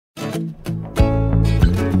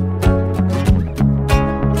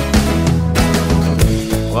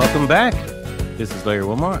Welcome back. This is Larry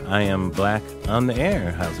Wilmore. I am Black on the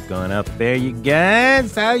Air. How's it going out there, you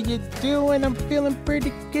guys? How you doing? I'm feeling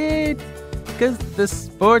pretty good because the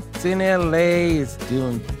sports in LA is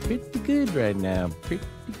doing pretty good right now. Pretty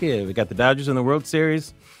good. We got the Dodgers in the World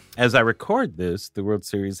Series. As I record this, the World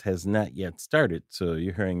Series has not yet started, so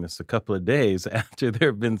you're hearing this a couple of days after there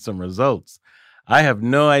have been some results. I have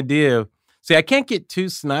no idea. See, I can't get too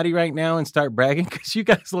snotty right now and start bragging because you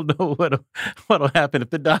guys will know what'll happen. If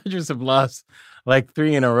the Dodgers have lost like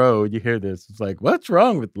 3 in a row, you hear this. It's like, what's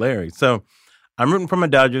wrong with Larry? So I'm rooting for my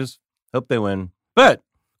Dodgers. Hope they win. But,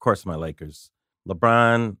 of course, my Lakers.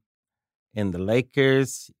 LeBron and the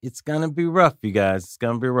Lakers, it's going to be rough, you guys. It's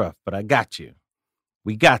going to be rough, but I got you.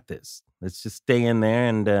 We got this. Let's just stay in there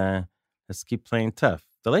and let's keep playing tough.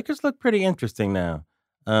 The Lakers look pretty interesting now.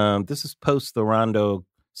 This is post the Rondo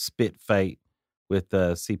spit fight with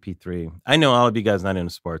CP3. I know all of you guys not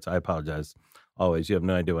into sports. I apologize. Always. You have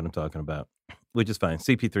no idea what I'm talking about, which is fine.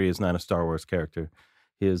 CP3 is not a Star Wars character.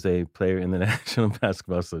 He is a player in the National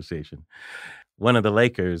Basketball Association. One of the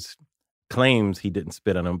Lakers claims he didn't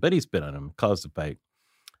spit on him, but he spit on him, caused a fight.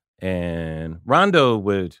 And Rondo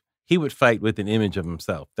would fight with an image of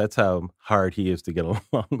himself. That's how hard he is to get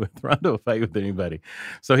along with. Rondo will fight with anybody.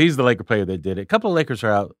 So he's the Laker player that did it. A couple of Lakers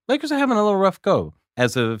are out. Lakers are having a little rough go.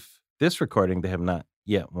 As of this recording, they have not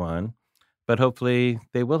yet won, but hopefully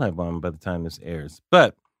they will have won by the time this airs.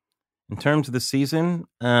 But in terms of the season,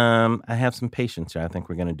 I have some patience here. I think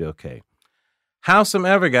we're going to do okay.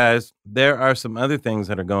 Howsoever, guys, there are some other things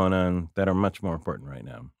that are going on that are much more important right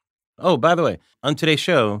now. Oh, by the way, on today's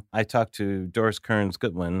show, I talked to Doris Kearns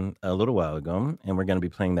Goodwin a little while ago, and we're going to be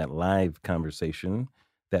playing that live conversation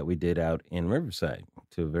that we did out in Riverside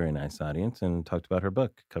to a very nice audience and talked about her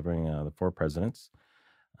book covering the 4 presidents.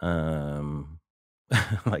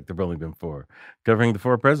 Like there've only been 4. Covering the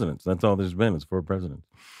 4 presidents. That's all there's been is 4 presidents.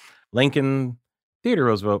 Lincoln, Theodore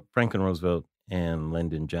Roosevelt, Franklin Roosevelt, and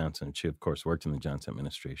Lyndon Johnson. She, of course, worked in the Johnson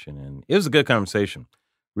administration, and it was a good conversation.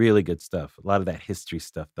 Really good stuff. A lot of that history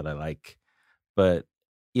stuff that I like. But,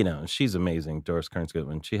 you know, she's amazing, Doris Kearns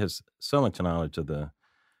Goodwin. She has so much knowledge of the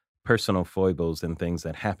personal foibles and things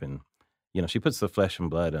that happen. You know, she puts the flesh and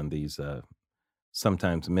blood on these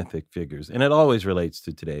sometimes mythic figures. And it always relates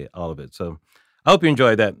to today, all of it. So I hope you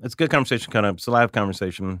enjoyed that. It's a good conversation coming up. It's a live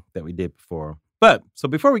conversation that we did before. But, so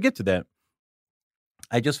before we get to that,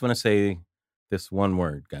 I just want to say this one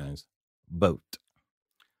word, guys. Vote.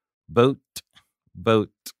 Vote.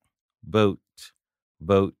 Vote, vote,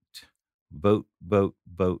 vote, vote, vote,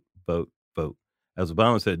 vote, vote, vote. As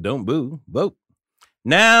Obama said, don't boo, vote.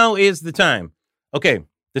 Now is the time. Okay,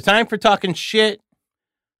 the time for talking shit,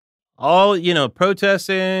 all,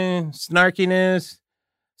 protesting, snarkiness,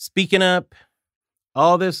 speaking up,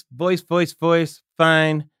 all this voice,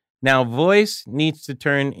 fine. Now voice needs to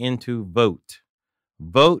turn into vote.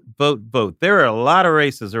 Vote, vote, vote. There are a lot of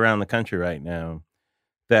races around the country right now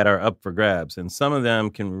that are up for grabs, and some of them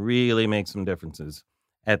can really make some differences.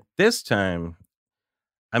 At this time,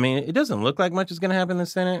 I mean, it doesn't look like much is going to happen in the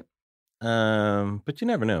Senate, but you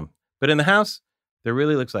never know. But in the House, there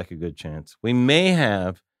really looks like a good chance. We may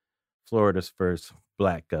have Florida's first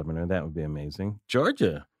black governor. That would be amazing.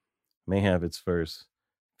 Georgia may have its first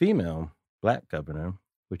female black governor,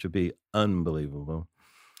 which would be unbelievable.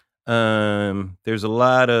 There's a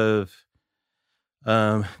lot of,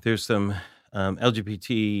 there's some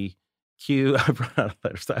LGBTQ, I brought out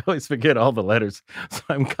letters. I always forget all the letters, so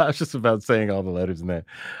I'm cautious about saying all the letters in that.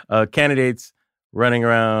 Candidates running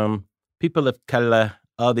around, people of color,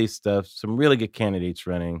 all these stuff. Some really good candidates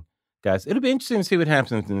running. Guys, it'll be interesting to see what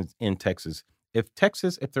happens in Texas. If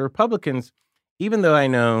the Republicans, even though I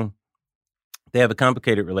know they have a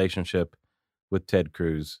complicated relationship with Ted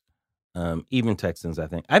Cruz, even Texans,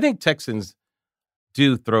 I think Texans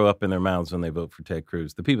do throw up in their mouths when they vote for Ted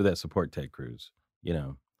Cruz. The people that support Ted Cruz,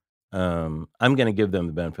 I'm going to give them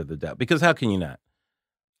the benefit of the doubt because how can you not?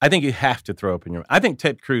 I think you have to throw up in your. I think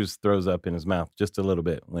Ted Cruz throws up in his mouth just a little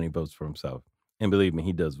bit when he votes for himself, and believe me,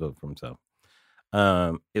 he does vote for himself.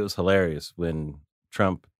 It was hilarious when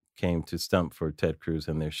Trump came to stump for Ted Cruz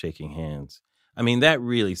and they're shaking hands. I mean, that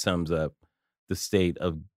really sums up the state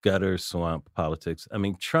of gutter swamp politics. I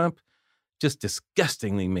mean, Trump just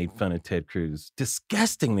disgustingly made fun of Ted Cruz,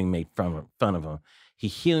 disgustingly made fun of him. He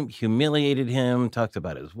humiliated him, talked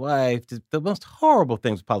about his wife, the most horrible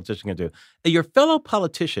things a politician can do. Your fellow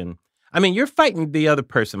politician, I mean, you're fighting the other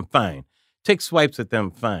person, fine. Take swipes at them,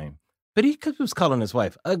 fine. But he was calling his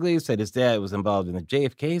wife ugly, said his dad was involved in the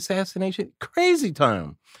JFK assassination. Crazy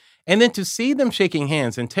time. And then to see them shaking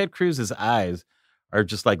hands and Ted Cruz's eyes or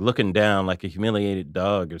just like looking down like a humiliated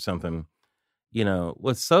dog or something,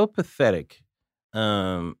 was so pathetic.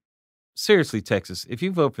 Seriously, Texas, if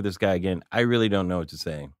you vote for this guy again, I really don't know what to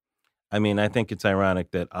say. I mean, I think it's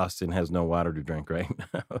ironic that Austin has no water to drink right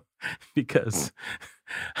now because,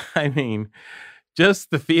 I mean,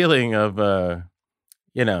 just the feeling of,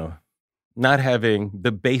 not having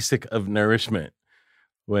the basic of nourishment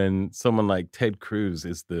when someone like Ted Cruz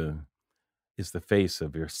is the face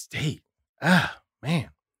of your state. Ah, man.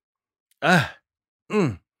 Ah.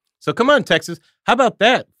 So come on, Texas. How about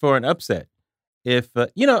that for an upset? If, I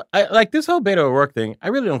like this whole Beto O'Rourke thing. I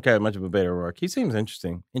really don't care much about Beto O'Rourke. He seems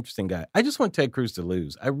interesting guy. I just want Ted Cruz to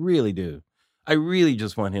lose. I really do. I really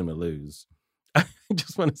just want him to lose. I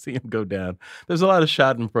just want to see him go down. There's a lot of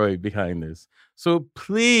schadenfreude behind this. So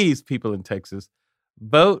please, people in Texas,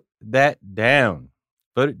 vote that down.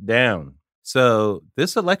 Vote it down. So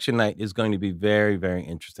this election night is going to be very, very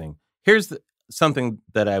interesting. Here's something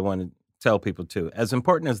that I want to tell people too. As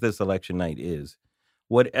important as this election night is,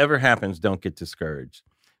 whatever happens, don't get discouraged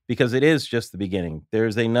because it is just the beginning.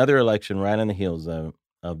 There's another election right on the heels of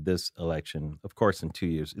this election. Of course, in 2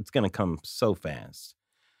 years, it's going to come so fast.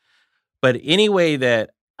 But anyway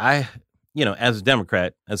that as a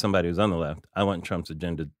Democrat, as somebody who's on the left, I want Trump's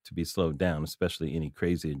agenda to be slowed down, especially any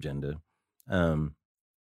crazy agenda. I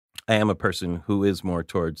am a person who is more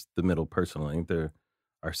towards the middle personally. There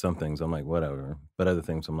are some things I'm like, whatever. But other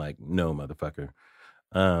things I'm like, no, motherfucker.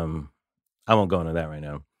 I won't go into that right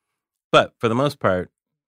now. But for the most part,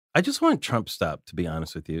 I just want Trump stopped, to be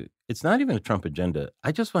honest with you. It's not even a Trump agenda.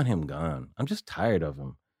 I just want him gone. I'm just tired of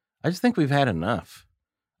him. I just think we've had enough.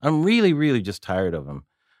 I'm really, really just tired of him.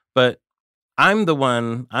 But I'm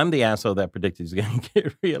the asshole that predicted he's going to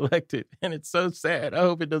get reelected. And it's so sad. I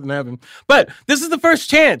hope it doesn't happen. But this is the first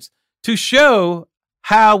chance to show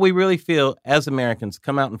how we really feel as Americans.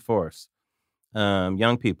 Come out in force.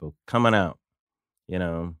 Young people, coming out.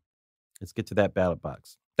 Let's get to that ballot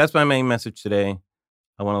box. That's my main message today.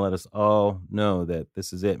 I want to let us all know that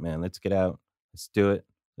this is it, man. Let's get out. Let's do it.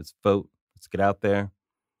 Let's vote. Let's get out there.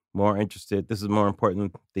 More interested. This is more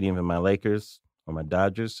important than even my Lakers or my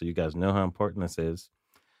Dodgers. So you guys know how important this is.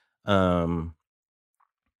 And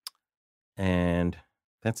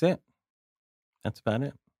that's it. That's about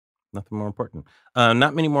it. Nothing more important.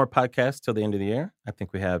 Not many more podcasts till the end of the year. I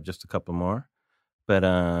think we have just a couple more. But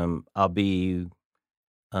I'll be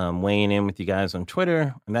weighing in with you guys on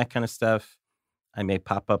Twitter and that kind of stuff. I may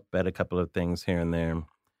pop up at a couple of things here and there.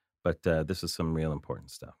 But this is some real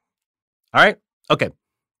important stuff. All right. Okay.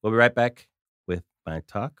 We'll be right back with my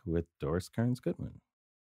talk with Doris Kearns Goodwin.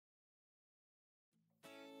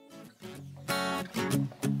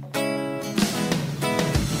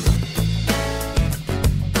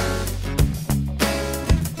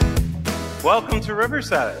 Welcome to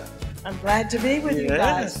Riverside. I'm glad to be with you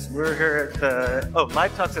guys. We're here at,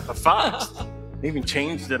 Live Talks at the Fox. They even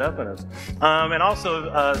changed it up on us. And also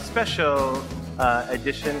a special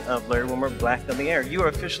edition of Larry Wilmore Black on the Air. You are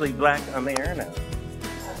officially Black on the Air now.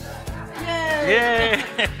 Yay!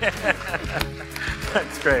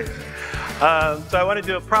 That's great. So I want to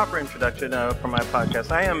do a proper introduction for my podcast.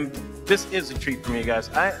 This is a treat for me, guys.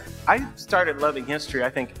 I started loving history,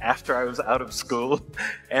 I think, after I was out of school.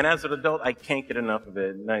 And as an adult, I can't get enough of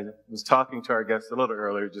it. And I was talking to our guest a little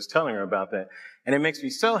earlier, just telling her about that. And it makes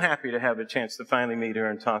me so happy to have a chance to finally meet her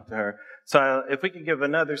and talk to her. So if we could give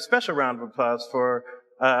another special round of applause for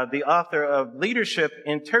the author of Leadership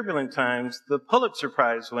in Turbulent Times, the Pulitzer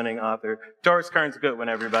Prize winning author, Doris Kearns Goodwin,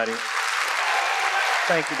 everybody.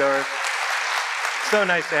 Thank you, Doris. So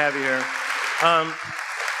nice to have you here.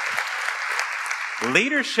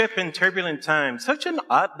 Leadership in Turbulent Times. Such an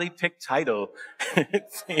oddly picked title,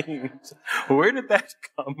 it seems. Where did that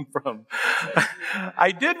come from?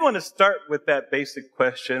 I did want to start with that basic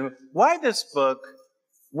question. Why this book?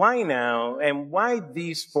 Why now? And why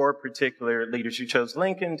these four particular leaders? You chose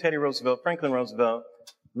Lincoln, Teddy Roosevelt, Franklin Roosevelt,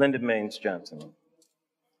 Lyndon Baines Johnson.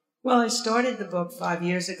 Well, I started the book 5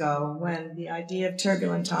 years ago when the idea of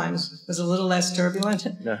turbulent times was a little less turbulent.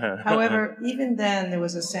 However, even then, there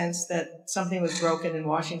was a sense that something was broken in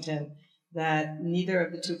Washington, that neither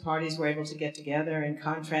of the two parties were able to get together, in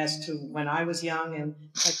contrast to when I was young and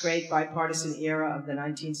that great bipartisan era of the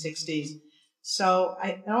 1960s. So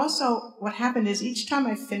and also what happened is each time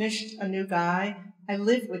I finished a new guy, I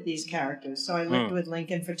lived with these characters. So I lived with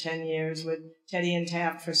Lincoln for 10 years, with Teddy and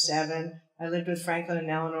Taft for 7. I lived with Franklin and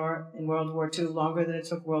Eleanor in World War II longer than it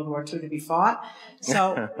took World War II to be fought.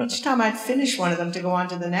 So each time I'd finish one of them to go on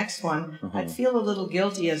to the next one, I'd feel a little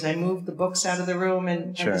guilty as I moved the books out of the room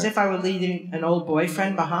and as if I were leaving an old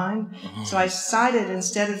boyfriend behind. So I decided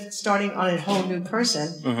instead of starting on a whole new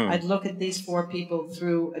person, I'd look at these 4 people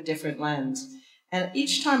through a different lens. And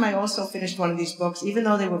each time I also finished one of these books, even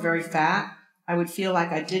though they were very fat, I would feel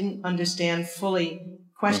like I didn't understand fully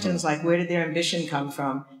questions like where did their ambition come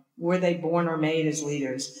from? Were they born or made as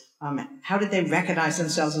leaders? How did they recognize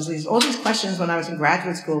themselves as leaders? All these questions when I was in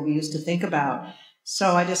graduate school we used to think about.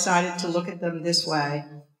 So I decided to look at them this way.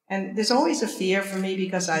 And there's always a fear for me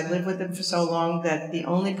because I lived with them for so long that the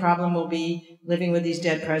only problem will be living with these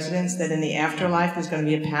dead presidents, that in the afterlife there's going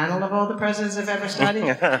to be a panel of all the presidents I've ever studied.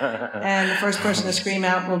 And the first person to scream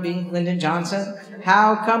out will be Lyndon Johnson.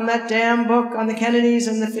 How come that damn book on the Kennedys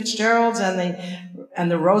and the Fitzgeralds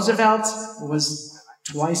and the Roosevelts was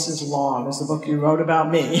twice as long as the book you wrote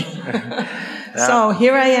about me? So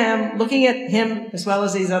here I am looking at him as well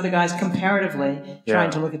as these other guys comparatively,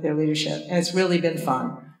 trying to look at their leadership. And it's really been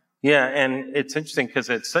fun. Yeah, and it's interesting because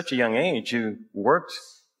at such a young age, you worked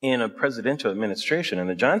in a presidential administration, in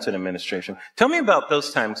the Johnson administration. Tell me about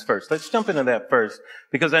those times first. Let's jump into that first,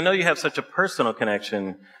 because I know you have such a personal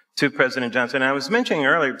connection to President Johnson. I was mentioning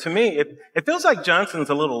earlier, to me, it feels like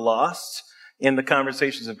Johnson's a little lost in the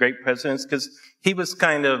conversations of great presidents because he was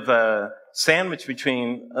kind of sandwiched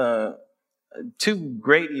between 2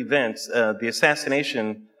 great events, the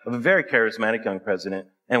assassination of a very charismatic young president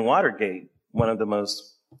and Watergate, one of the most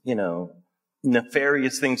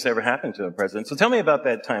nefarious things to ever happen to a president. So tell me about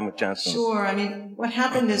that time with Johnson. Sure. I mean, what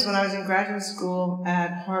happened is when I was in graduate school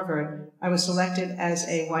at Harvard, I was selected as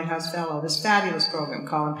a White House Fellow, this fabulous program.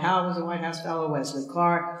 Colin Powell was a White House Fellow, Wesley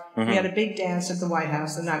Clark. We had a big dance at the White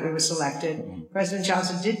House the night we were selected. President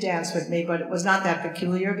Johnson did dance with me, but it was not that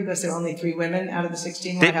peculiar because there were only 3 women out of the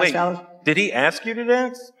 16 White House Fellows. Did he ask you to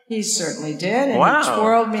dance? He certainly did, and he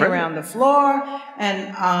twirled me around the floor.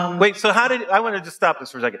 And wait, so I want to just stop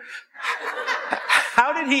this for a second.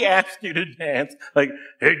 How did he ask you to dance? Like,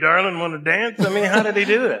 hey, darling, want to dance? I mean, how did he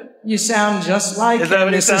do that? You sound just like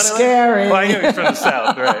him. This is scary. Like? Well, I knew he's from the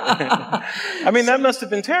South, right? I mean, that must have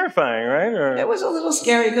been terrifying, right? Or... It was a little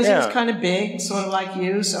scary because he was kind of big, sort of like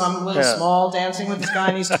you. So I'm a little small dancing with this guy,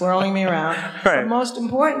 and he's twirling me around. But most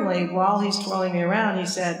importantly, while he's twirling me around, he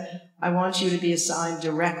said, I want you to be assigned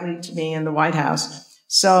directly to me in the White House.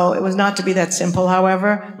 So it was not to be that simple,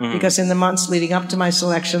 however, because in the months leading up to my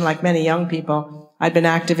selection, like many young people, I'd been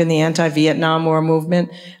active in the anti-Vietnam War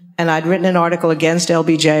movement, and I'd written an article against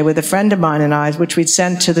LBJ with a friend of mine and I, which we'd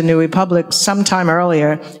sent to the New Republic sometime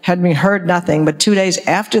earlier, had we heard nothing, but 2 days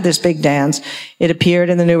after this big dance, it appeared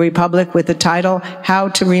in the New Republic with the title, How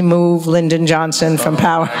to Remove Lyndon Johnson from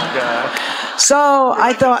Power. So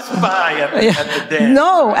I thought, at the dance.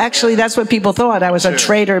 No, actually, that's what people thought. I was a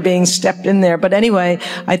traitor being stepped in there. But anyway,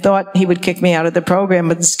 I thought he would kick me out of the program.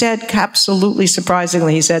 But instead, absolutely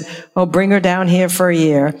surprisingly, he said, oh, bring her down here for a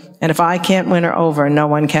year. And if I can't win her over, no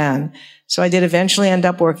one can. So I did eventually end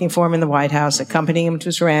up working for him in the White House, accompanying him to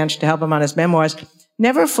his ranch to help him on his memoirs,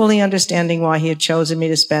 never fully understanding why he had chosen me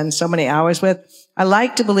to spend so many hours with. I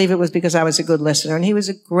like to believe it was because I was a good listener, and he was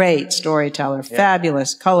a great storyteller,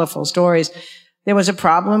 fabulous, colorful stories. There was a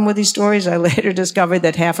problem with these stories. I later discovered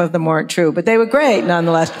that half of them weren't true, but they were great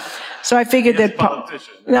nonetheless. So I figured that...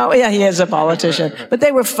 he is a politician. But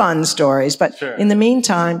they were fun stories. But in the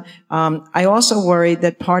meantime, I also worried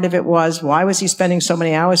that part of it was, why was he spending so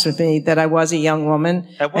many hours with me, that I was a young woman?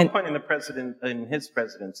 At what point in his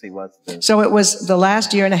presidency was this? So it was the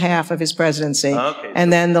last year and a half of his presidency.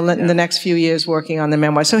 And then the next few years working on the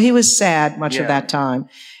memoir. So he was sad much of that time.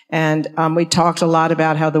 And we talked a lot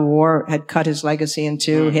about how the war had cut his legacy in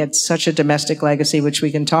two. He had such a domestic legacy, which we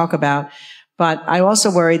can talk about. But I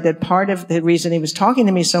also worried that part of the reason he was talking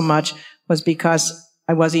to me so much was because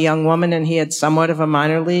I was a young woman and he had somewhat of a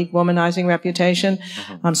minor league womanizing reputation.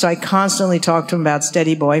 So I constantly talked to him about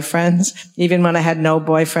steady boyfriends, even when I had no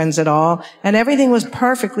boyfriends at all. And everything was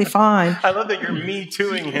perfectly fine. I love that you're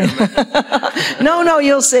me-tooing him. No,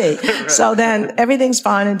 you'll see. So then everything's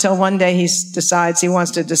fine until one day he decides he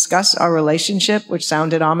wants to discuss our relationship, which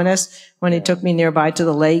sounded ominous, when he took me nearby to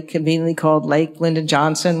the lake, conveniently called Lake Lyndon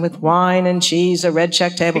Johnson, with wine and cheese, a red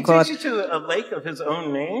check tablecloth. He took you to a lake of his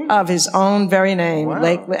own name? Of his own very name. Wow.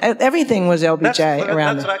 Lake, everything was LBJ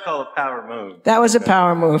around That's what I call a power move. That was a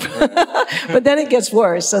power move. But then it gets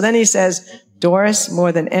worse. So then he says, Doris,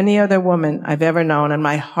 more than any other woman I've ever known, and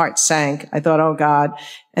my heart sank. I thought, oh God.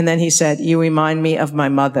 And then he said, you remind me of my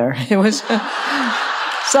mother. It was,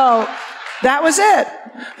 so that was it.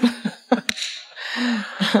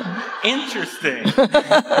 Interesting.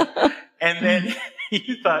 And then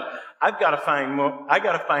you thought, I got to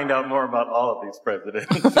find out more about all of these presidents.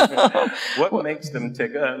 What makes them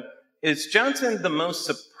tick? Is Johnson the most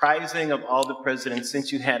surprising of all the presidents,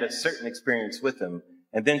 since you had a certain experience with him,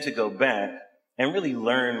 and then to go back and really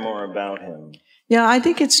learn more about him? Yeah, I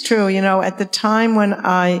think it's true. You know, at the time when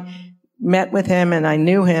I met with him and I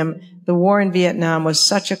knew him, the war in Vietnam was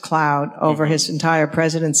such a cloud over his entire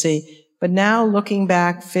presidency. But now, looking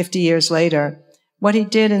back 50 years later, what he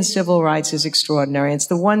did in civil rights is extraordinary. It's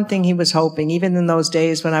the one thing he was hoping, even in those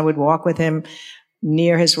days when I would walk with him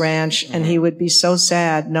near his ranch, and he would be so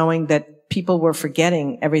sad knowing that people were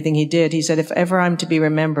forgetting everything he did. He said, if ever I'm to be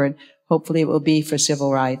remembered, hopefully it will be for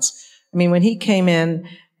civil rights. I mean, when he came in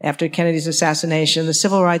after Kennedy's assassination, the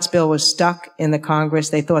civil rights bill was stuck in the Congress.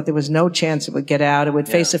 They thought there was no chance it would get out. It would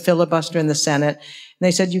face a filibuster in the Senate. And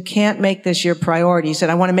they said, you can't make this your priority. He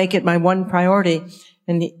said, I want to make it my one priority.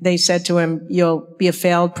 And they said to him, you'll be a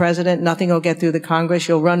failed president. Nothing will get through the Congress.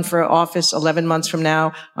 You'll run for office 11 months from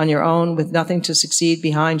now on your own with nothing to succeed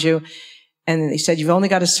behind you. And they said, you've only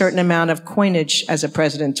got a certain amount of coinage as a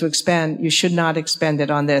president to expend. You should not expend it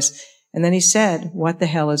on this. And then he said, what the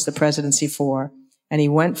hell is the presidency for? And he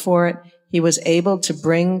went for it. He was able to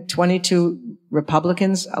bring 22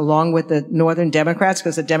 Republicans along with the Northern Democrats,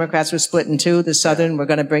 because the Democrats were split in two. The Southern were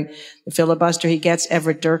going to bring the filibuster. He gets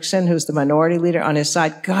Everett Dirksen, who's the minority leader, on his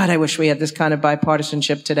side. God, I wish we had this kind of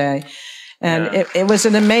bipartisanship today. And it was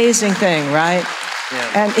an amazing thing, right?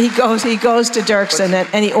 Yeah. And he goes to Dirksen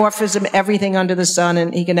and he offers him everything under the sun,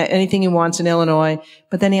 and he can have anything he wants in Illinois.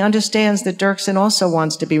 But then he understands that Dirksen also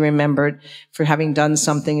wants to be remembered for having done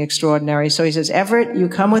something extraordinary. So he says, Everett, you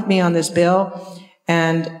come with me on this bill,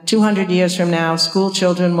 and 200 years from now, school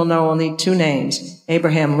children will know only two names,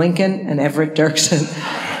 Abraham Lincoln and Everett Dirksen.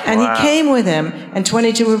 And he came with him, and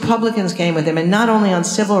 22 Republicans came with him, and not only on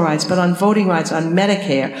civil rights, but on voting rights, on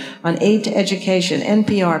Medicare, on aid to education,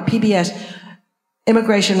 NPR, PBS,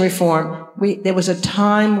 immigration reform. There was a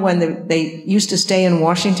time when they used to stay in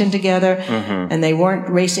Washington together, and they weren't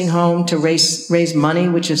racing home to raise money,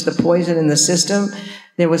 which is the poison in the system.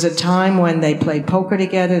 There was a time when they played poker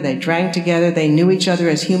together, they drank together, they knew each other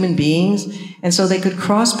as human beings, and so they could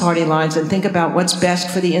cross party lines and think about what's best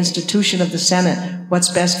for the institution of the Senate, what's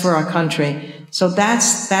best for our country. So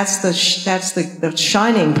that's the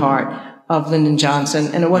shining part of Lyndon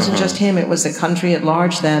Johnson. And it wasn't just him, it was the country at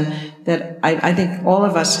large then, that I think all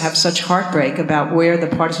of us have such heartbreak about where the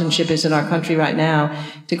partisanship is in our country right now.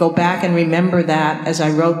 To go back and remember that as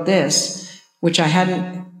I wrote this, which I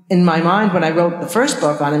hadn't in my mind when I wrote the first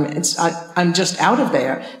book on him, I'm just out of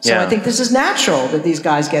there. So I think this is natural that these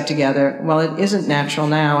guys get together. Well, it isn't natural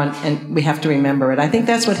now, and we have to remember it. I think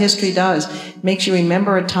that's what history does. It makes you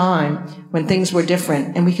remember a time when things were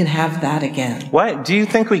different, and we can have that again. Why do you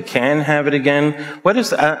think we can have it again?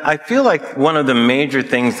 I feel like one of the major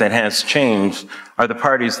things that has changed are the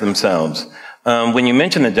parties themselves. When you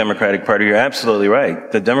mention the Democratic Party, you're absolutely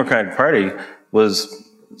right. The Democratic Party was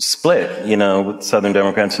split, with Southern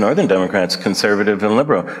Democrats and Northern Democrats, conservative and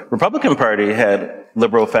liberal. Republican Party had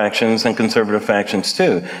liberal factions and conservative factions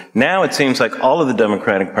too. Now it seems like all of the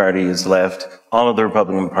Democratic Party is left, all of the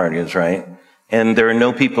Republican Party is right. And there are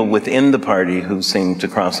no people within the party who seem to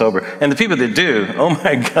cross over. And the people that do, oh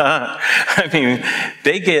my God, I mean,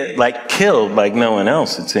 they get killed like no one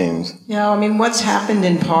else, it seems. Yeah, I mean, what's happened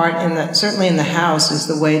in part, certainly in the House, is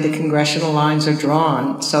the way the congressional lines are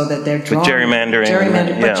drawn, so that they're drawn. With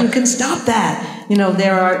gerrymandering. But you can stop that.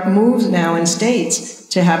 There are moves now in states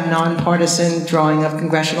to have nonpartisan drawing of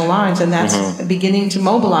congressional lines, and that's beginning to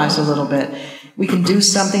mobilize a little bit. We can do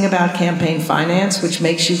something about campaign finance, which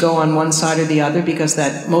makes you go on one side or the other because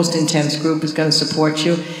that most intense group is going to support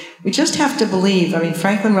you. We just have to believe. I mean,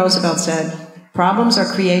 Franklin Roosevelt said, problems are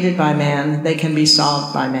created by man, they can be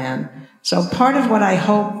solved by man. So part of what I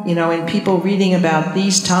hope, in people reading about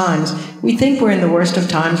these times, we think we're in the worst of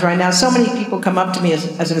times right now. So many people come up to me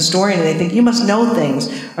as an historian and they think, you must know things.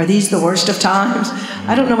 Are these the worst of times?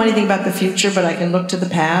 I don't know anything about the future, but I can look to the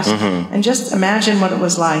past and just imagine what it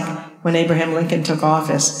was like when Abraham Lincoln took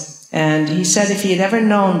office. And he said if he had ever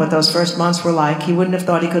known what those first months were like, he wouldn't have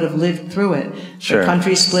thought he could have lived through it. Sure. The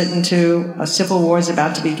country split into a civil war is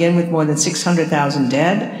about to begin with more than 600,000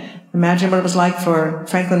 dead. Imagine what it was like for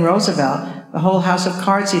Franklin Roosevelt. The whole house of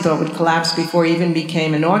cards he thought would collapse before he even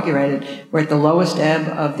became inaugurated. We're at the lowest ebb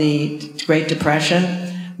of the Great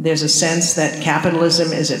Depression. There's a sense that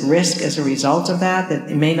capitalism is at risk as a result of that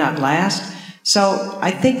it may not last. So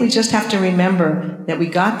I think we just have to remember that we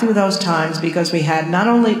got through those times because we had not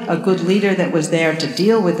only a good leader that was there to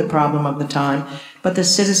deal with the problem of the time, but the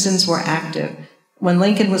citizens were active. when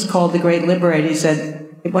Lincoln was called the Great Liberator, he said,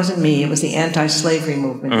 it wasn't me, it was the anti-slavery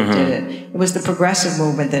movement that did it. It was the progressive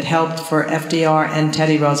movement that helped for FDR and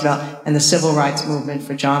Teddy Roosevelt, and the civil rights movement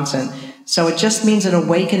for Johnson. So it just means an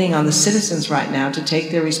awakening on the citizens right now to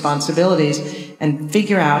take their responsibilities and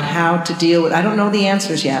figure out how to deal with, I don't know the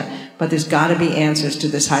answers yet, but there's got to be answers to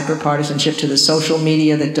this hyper-partisanship, to the social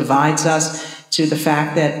media that divides us, to the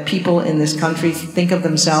fact that people in this country think of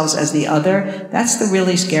themselves as the other. That's the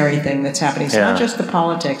really scary thing that's happening. It's not just the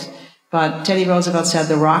politics, but Teddy Roosevelt said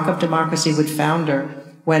the rock of democracy would founder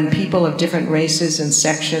when people of different races and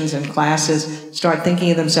sections and classes start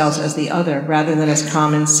thinking of themselves as the other rather than as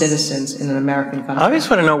common citizens in an American country. I always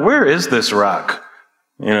want to know, where is this rock?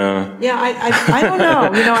 You know? Yeah, I don't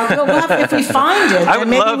know. You know, we'll have, if we find it, then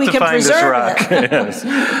maybe we can preserve it. Yes.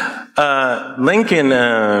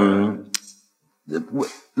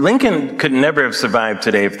 Lincoln could never have survived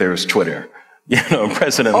today if there was Twitter. You know, a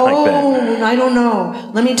president like that. Oh, I don't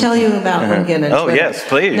know. Let me tell you about Lincoln and Twitter. Yes,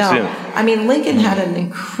 please. No, I mean, Lincoln had an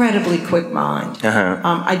incredibly quick mind.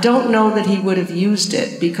 I don't know that he would have used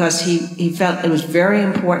it because he felt it was very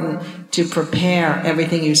important to prepare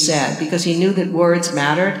everything you said because he knew that words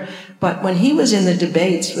mattered. But when he was in the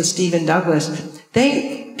debates with Stephen Douglas,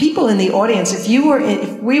 people in the audience, if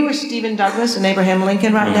we were Stephen Douglas and Abraham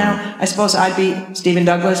Lincoln right now, I suppose I'd be Stephen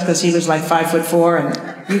Douglas because he was like 5'4"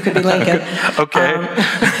 and you could be Lincoln. Okay.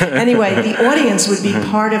 Anyway, the audience would be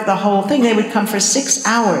part of the whole thing. They would come for 6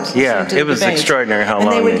 hours. Yeah, it was extraordinary how long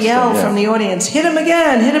they would yell from the audience, hit him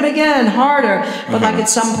again, harder. But like at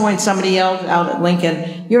some point somebody yelled out at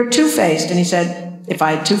Lincoln, "You're two-faced," and he said, "If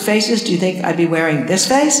I had two faces, do you think I'd be wearing this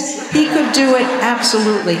face?" He could do it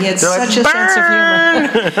absolutely. He had such a sense of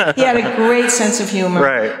humor. He had a great sense of humor.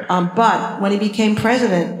 Right. But when he became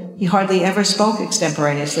president, he hardly ever spoke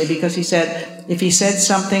extemporaneously because he said if he said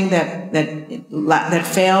something that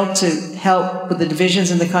failed to help with the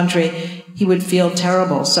divisions in the country, he would feel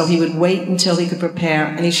terrible. So he would wait until he could prepare,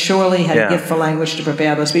 and he surely had a gift for language to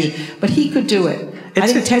prepare those speeches. But he could do it. I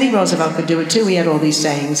think Teddy Roosevelt could do it too. He had all these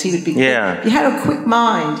sayings. He would be. You had a quick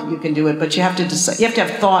mind, you can do it, but you have to decide, you have to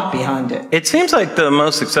have thought behind it. It seems like the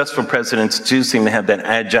most successful presidents do seem to have that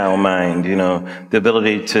agile mind. You know, the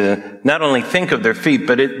ability to not only think of their feet,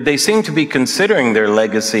 but they seem to be considering their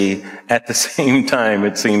legacy at the same time.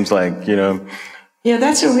 It seems like, you know. Yeah,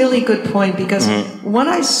 that's a really good point because what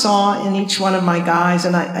I saw in each one of my guys,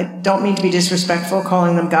 and I don't mean to be disrespectful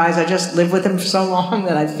calling them guys, I just lived with them for so long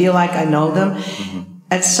that I feel like I know them.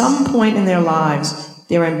 At some point in their lives,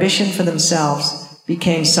 their ambition for themselves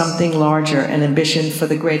became something larger, an ambition for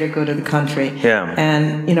the greater good of the country. Yeah.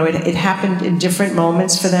 And, you know, it happened in different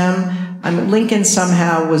moments for them. Lincoln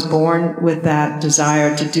somehow was born with that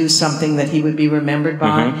desire to do something that he would be remembered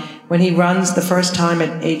by. When he runs the first time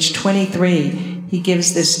at age 23, he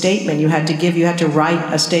gives this statement you had to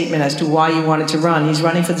write a statement as to why you wanted to run. He's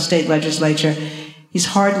running for the state legislature. He's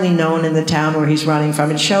hardly known in the town where he's running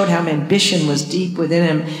from. It showed how ambition was deep within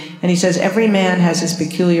him. And he says, every man has his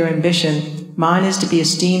peculiar ambition. Mine is to be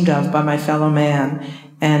esteemed of by my fellow man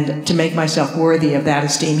and to make myself worthy of that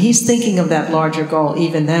esteem. He's thinking of that larger goal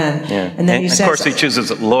even then. Yeah. And then he says, of course, he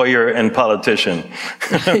chooses lawyer and politician.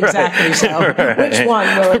 Exactly so. Which one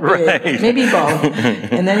will it be? Maybe both.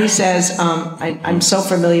 And then he says, I'm so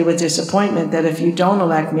familiar with disappointment that if you don't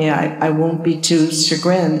elect me, I won't be too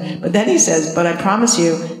chagrined. But then he says, but I promise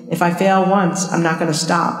you, if I fail once, I'm not going to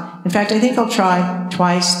stop. In fact, I think I'll try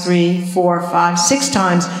twice, 3, 4, 5, 6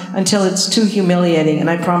 times until it's too humiliating, and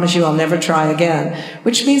I promise you I'll never try again.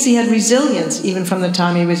 Which means he had resilience even from the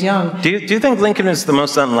time he was young. Do you think Lincoln is the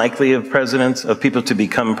most unlikely of presidents, of people to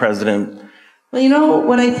become president? Well, you know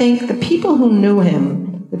what I think? The people who knew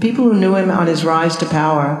him on his rise to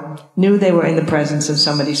power, knew they were in the presence of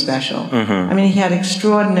somebody special. I mean, he had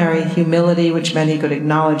extraordinary humility, which meant he could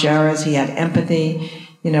acknowledge errors. He had empathy.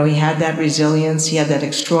 You know, he had that resilience. He had that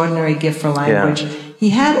extraordinary gift for language.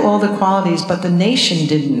 He had all the qualities, but the nation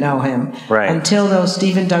didn't know him until those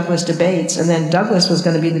Stephen Douglas debates. And then Douglas was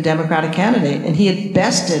going to be the Democratic candidate. And he had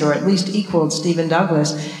bested, or at least equaled, Stephen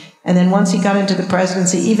Douglas. And then once he got into the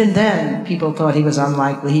presidency, even then, people thought he was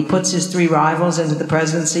unlikely. He puts his 3 rivals into the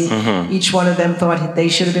presidency. Each one of them thought they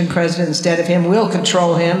should have been president instead of him. We'll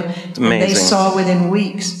control him. And they saw within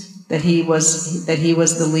weeks that he was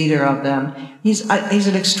the leader of them. He's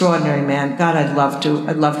an extraordinary man. God, I'd love to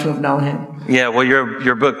have known him. Yeah, well,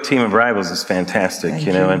 your book, Team of Rivals, is fantastic. Thank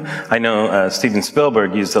you. And I know Steven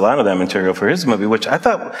Spielberg used a lot of that material for his movie, which I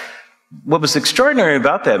thought what was extraordinary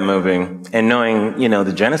about that movie, and knowing, you know,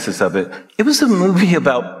 the genesis of it, it was a movie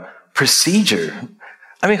about procedure.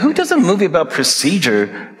 I mean, who does a movie about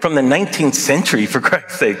procedure from the 19th century, for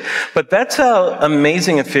Christ's sake? But that's how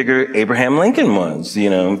amazing a figure Abraham Lincoln was, you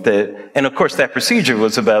know, and of course that procedure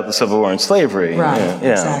was about the Civil War and slavery. Right,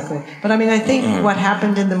 yeah. Exactly. But I mean, I think what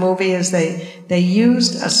happened in the movie is they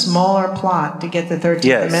used a smaller plot to get the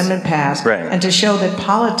 13th Amendment passed, and to show that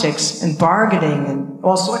politics and bargaining and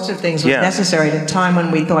all sorts of things was necessary at a time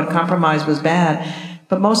when we thought compromise was bad.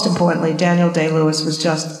 But most importantly, Daniel Day-Lewis was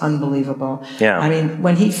just unbelievable. Yeah. I mean,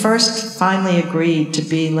 when he first finally agreed to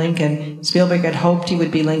be Lincoln, Spielberg had hoped he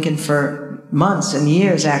would be Lincoln for months and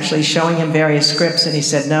years, actually, showing him various scripts, and he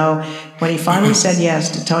said no. When he finally said yes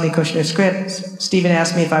to Tony Kushner's script, Stephen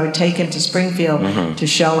asked me if I would take him to Springfield to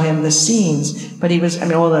show him the scenes. But he was, I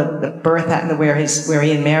mean, all the birth, where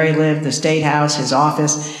he and Mary lived, the State House, his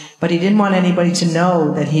office. But he didn't want anybody to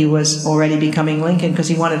know that he was already becoming Lincoln, because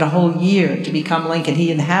he wanted a whole year to become Lincoln.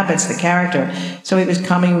 He inhabits the character. So he was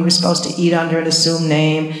coming, we were supposed to eat under an assumed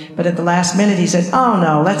name. But at the last minute, he said, oh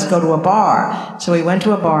no, let's go to a bar. So we went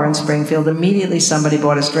to a bar in Springfield. Immediately somebody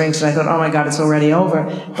bought us drinks, and I thought, oh my God, it's already over.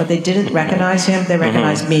 But they didn't recognize him. They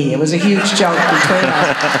recognized me. It was a huge joke between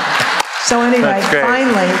us. So anyway,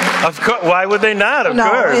 finally... Of course, why would they not? Of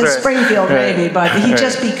course. In Springfield, maybe, but he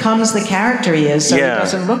just becomes the character he is, so he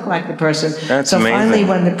doesn't look like the person. That's amazing. Finally,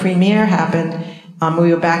 when the premiere happened,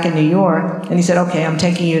 we were back in New York, and he said, okay, I'm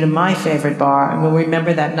taking you to my favorite bar, and we'll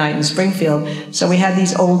remember that night in Springfield. So we had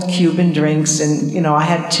these old Cuban drinks, and, you know, I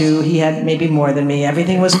had 2, he had maybe more than me,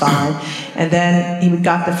 everything was fine. And then he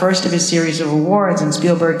got the first of his series of awards, and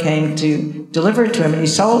Spielberg came to deliver it to him, and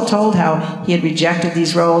he told how he had rejected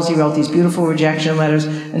these roles. He wrote these beautiful rejection letters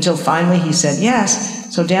until finally he said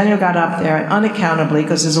yes. So Daniel got up there, and unaccountably,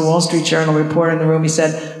 because there's a Wall Street Journal reporter in the room, he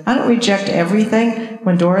said, I don't reject everything.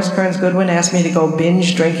 When Doris Kearns Goodwin asked me to go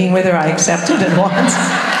binge drinking with her, I accepted at once.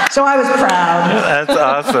 So I was proud. That's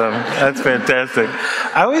awesome. That's fantastic.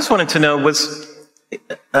 I always wanted to know,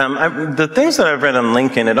 the things that I've read on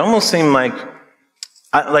Lincoln, it almost seemed like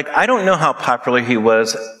I don't know how popular he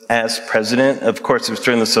was as president. Of course, it was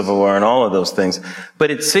during the Civil War and all of those things. But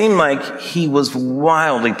it seemed like he was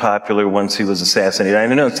wildly popular once he was assassinated. I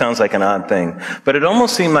know it sounds like an odd thing, but it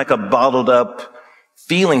almost seemed like a bottled up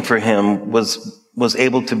feeling for him was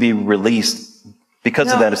able to be released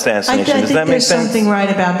because of that assassination. Does that make sense? There's something right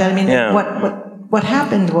about that. I mean, what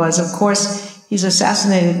happened was, of course, he's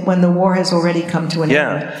assassinated when the war has already come to an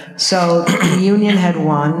end. So the Union had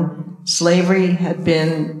won. Slavery had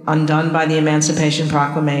been undone by the Emancipation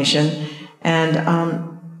Proclamation,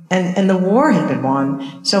 and the war had been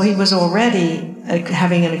won. So he was already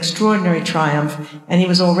having an extraordinary triumph, and he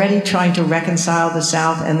was already trying to reconcile the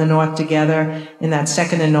South and the North together in that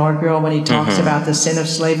second inaugural when he talks about the sin of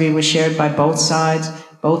slavery was shared by both sides.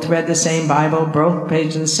 Both read the same Bible, both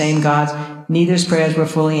prayed to the same gods. Neither's prayers were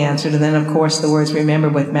fully answered. And then, of course, the words, remember,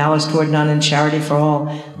 with malice toward none and charity for all,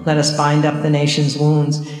 let us bind up the nation's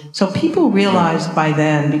wounds. So people realized by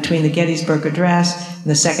then, between the Gettysburg Address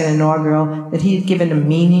and the second inaugural, that he had given a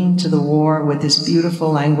meaning to the war with this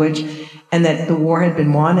beautiful language, and that the war had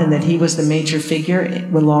been won, and that he was the major figure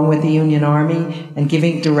along with the Union Army and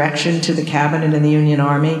giving direction to the cabinet and the Union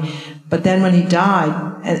Army. But then when he died,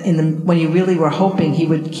 when you really were hoping he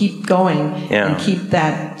would keep going and keep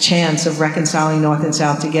that chance of reconciling North and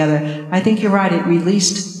South together, I think you're right. It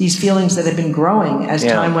released these feelings that had been growing as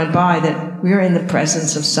time went by, that we're in the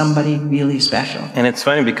presence of somebody really special. And it's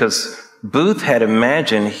funny because Booth had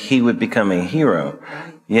imagined he would become a hero,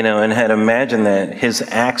 you know, and had imagined that his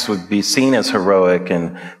acts would be seen as heroic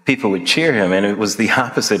and people would cheer him. And it was the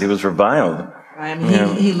opposite. He was reviled. I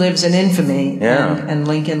mean, he lives in infamy, and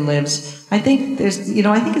Lincoln lives. I think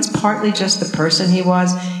I think it's partly just the person he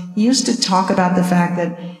was. He used to talk about the fact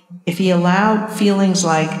that if he allowed feelings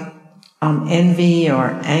like envy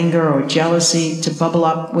or anger or jealousy to bubble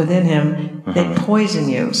up within him, they'd poison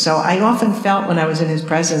you. So I often felt when I was in his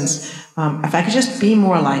presence, if I could just be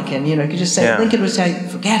more like him, you know, I could just say, Lincoln would say,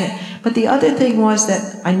 forget it. But the other thing was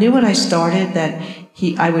that I knew when I started that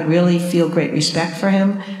I would really feel great respect for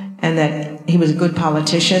him, and that he was a good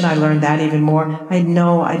politician. I learned that even more. I had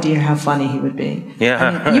no idea how funny he would be.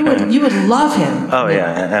 Yeah. I mean, you would love him. Oh, yeah,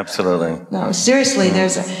 absolutely. No, seriously,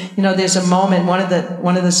 there's a moment,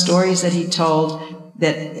 one of the stories that he told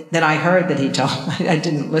that I heard that he told. I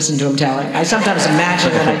didn't listen to him tell it. I sometimes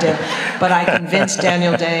imagine that I did. But I convinced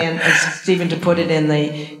Daniel Day and Stephen to put it in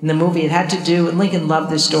the movie. It had to do, and Lincoln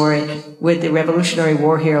loved this story, with the Revolutionary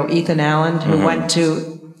War hero Ethan Allen, who went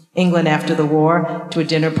to England after the war to a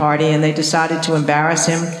dinner party, and they decided to embarrass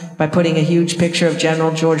him by putting a huge picture of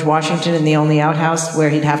General George Washington in the only outhouse where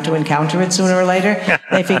he'd have to encounter it sooner or later.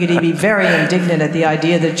 They figured he'd be very indignant at the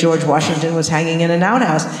idea that George Washington was hanging in an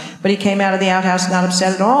outhouse. But he came out of the outhouse not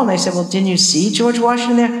upset at all, and they said, well, didn't you see George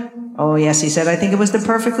Washington there? Oh, yes, he said, I think it was the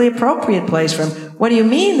perfectly appropriate place for him. What do you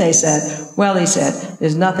mean, they said? Well, he said,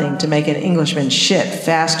 there's nothing to make an Englishman shit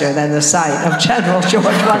faster than the sight of General George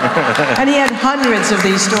Washington. And he had hundreds of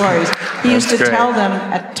these stories. He used to tell them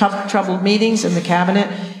at troubled meetings in the cabinet.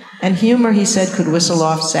 And humor, he said, could whistle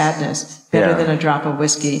off sadness better than a drop of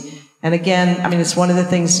whiskey. And again, I mean, it's one of the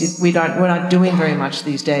things we're not doing very much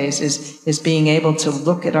these days is being able to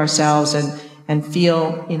look at ourselves and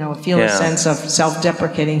feel a sense of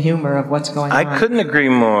self-deprecating humor of what's going on. I couldn't agree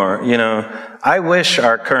more. I wish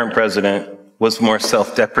our current president was more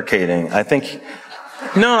self-deprecating. I think,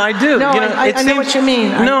 no, I do. No, I know what you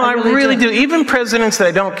mean. I really do. Even presidents that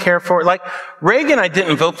I don't care for, like Reagan, I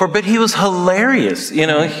didn't vote for, but he was hilarious.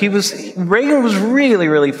 Reagan was really,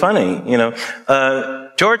 really funny.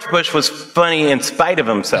 George Bush was funny in spite of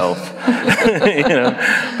himself,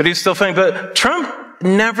 but he's still funny. But Trump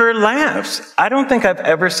never laughs. I don't think I've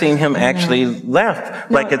ever seen him actually laugh.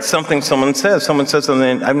 Like it's something someone says. Someone says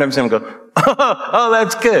something, I've never seen him go, oh,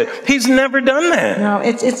 that's good. He's never done that. No,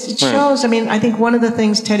 it shows. I mean, I think one of the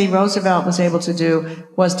things Teddy Roosevelt was able to do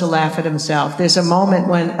was to laugh at himself. There's a moment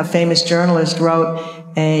when a famous journalist wrote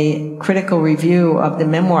a critical review of the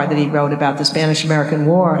memoir that he wrote about the Spanish-American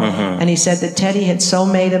War, and he said that Teddy had so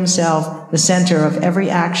made himself the center of every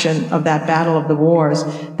action of that battle of the wars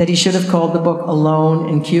that he should have called the book Alone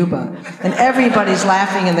in Cuba. And everybody's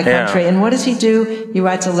laughing in the country. And what does he do? He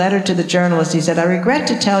writes a letter to the journalist. He said, I regret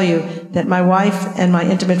to tell you that my wife and my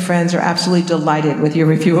intimate friends are absolutely delighted with your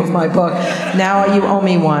review of my book. Now you owe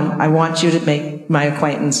me one. I want you to make my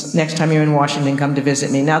acquaintance. Next time you're in Washington, come to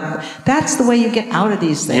visit me. Now, that's the way you get out of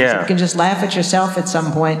these things. You can just laugh at yourself at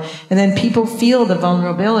some point, and then people feel the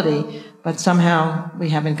vulnerability, but somehow we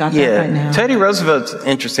haven't got that right now. Teddy Roosevelt's an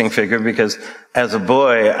interesting figure because as a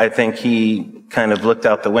boy, I think he kind of looked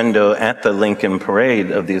out the window at the Lincoln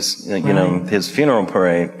parade of these, his funeral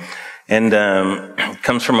parade, and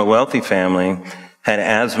comes from a wealthy family, had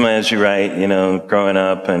asthma, as you write, growing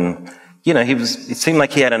up, and it seemed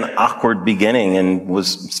like he had an awkward beginning and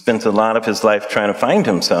spent a lot of his life trying to find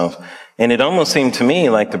himself. And it almost seemed to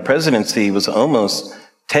me like the presidency was almost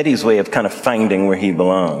Teddy's way of kind of finding where he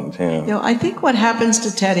belonged. I think what happens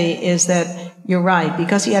to Teddy is that you're right.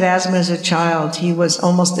 Because he had asthma as a child, he was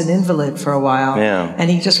almost an invalid for a while. Yeah.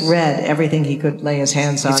 And he just read everything he could lay his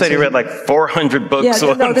hands on. He said he read like 400 books.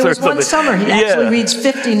 Yeah, there was one summer. He actually reads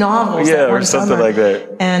 50 novels. Yeah, or something like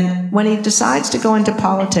that. And when he decides to go into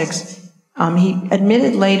politics, he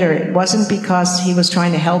admitted later it wasn't because he was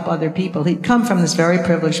trying to help other people. He'd come from this very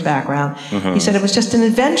privileged background. He said it was just an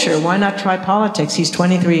adventure. Why not try politics? He's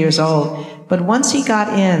 23 years old. But once he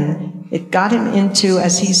got in, it got him into,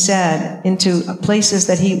 as he said, into places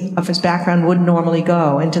that of his background wouldn't normally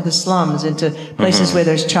go, into the slums, into places where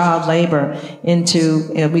there's child labor,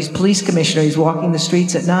 into, he's police commissioner, he's walking the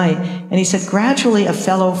streets at night. And he said gradually a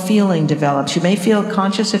fellow feeling develops. You may feel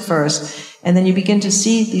conscious at first, and then you begin to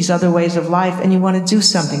see these other ways of life, and you want to do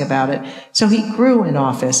something about it. So he grew in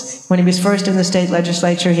office. When he was first in the state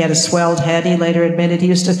legislature, he had a swelled head, he later admitted. He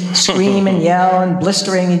used to scream and yell and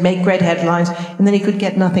blistering. He'd make great headlines, and then he could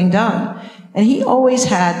get nothing done. And he always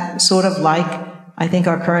had sort of like, I think,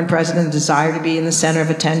 our current president, a desire to be in the center of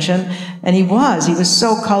attention. And he was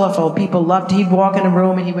so colorful. People loved, he'd walk in a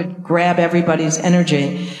room and he would grab everybody's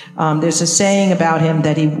energy. There's a saying about him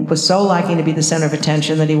that he was so liking to be the center of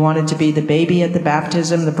attention that he wanted to be the baby at the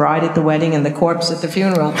baptism, the bride at the wedding, and the corpse at the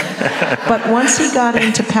funeral. But once he got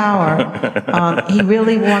into power, he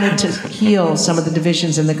really wanted to heal some of the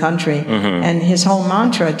divisions in the country. And his whole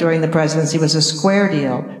mantra during the presidency was a square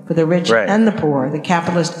deal for the rich and the poor, the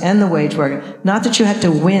capitalist and the wage worker. Not that you had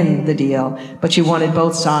to win the deal, but you wanted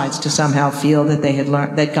both sides to somehow feel that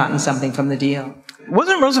they'd gotten something from the deal.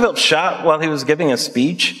 Wasn't Roosevelt shot while he was giving a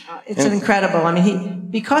speech? It's incredible. I mean,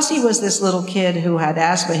 because he was this little kid who had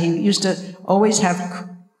asthma, he used to always have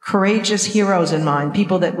courageous heroes in mind,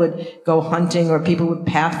 people that would go hunting, or people with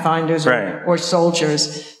pathfinders, or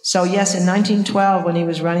soldiers. So yes, in 1912, when he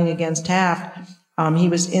was running against Taft, he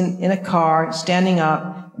was in a car, standing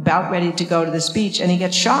up, about ready to go to the speech, and he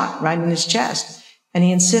gets shot right in his chest. And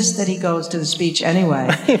he insists that he goes to the speech anyway.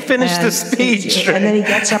 He finished the speech. And then he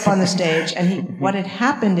gets up on the stage, and what had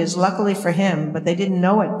happened is, luckily for him, but they didn't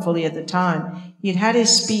know it fully at the time, he had his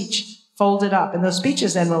speech folded up. And those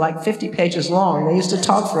speeches then were like 50 pages long. They used to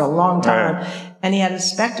talk for a long time. And he had a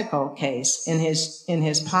spectacle case in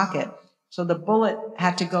his pocket. So the bullet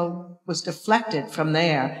was deflected from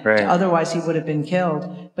there. Right. Otherwise he would have been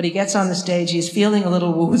killed. But he gets on the stage, he's feeling a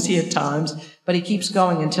little woozy at times, but he keeps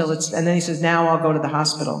going and then he says, now I'll go to the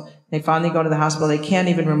hospital. They finally go to the hospital. They can't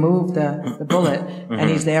even remove the bullet. And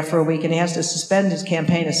he's there for a week, and he has to suspend his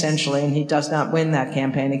campaign essentially, and he does not win that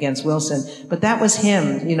campaign against Wilson. But that was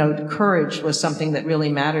him. Courage was something that really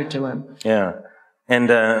mattered to him. Yeah. And,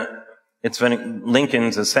 it's funny,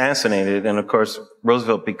 Lincoln's assassinated, and of course,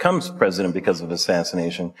 Roosevelt becomes president because of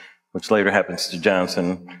assassination, which later happens to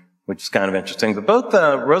Johnson, which is kind of interesting. But both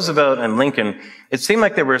Roosevelt and Lincoln, it seemed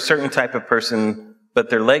like they were a certain type of person,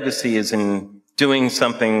 but their legacy is in doing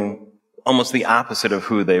something almost the opposite of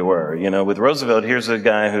who they were. With Roosevelt, here's a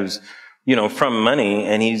guy who's, from money,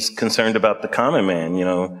 and he's concerned about the common man.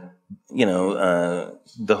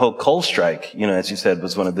 The whole coal strike, as you said,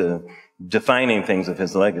 was one of the defining things of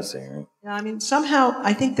his legacy. Right? Yeah, somehow,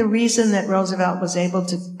 I think the reason that Roosevelt was able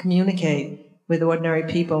to communicate with ordinary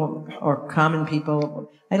people or common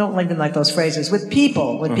people, I don't even like those phrases, with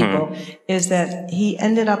people, is that he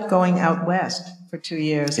ended up going out west for 2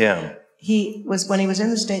 years. Yeah. When he was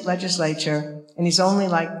in the state legislature, and he's only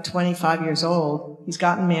like 25 years old, he's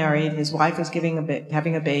gotten married, his wife is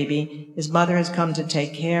having a baby, his mother has come to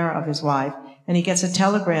take care of his wife, and he gets a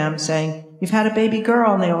telegram saying, you've had a baby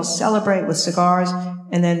girl, and they all celebrate with cigars,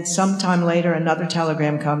 and then sometime later another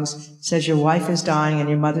telegram comes, says your wife is dying and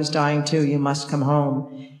your mother's dying too, you must come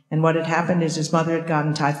home. And what had happened is his mother had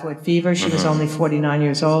gotten typhoid fever, she was only 49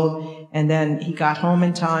 years old, and then he got home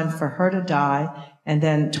in time for her to die, and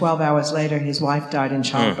then 12 hours later his wife died in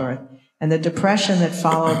childbirth. And the depression that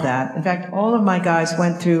followed that, in fact, all of my guys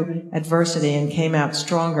went through adversity and came out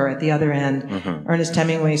stronger at the other end. Ernest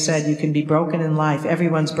Hemingway said, you can be broken in life,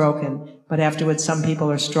 everyone's broken, but afterwards some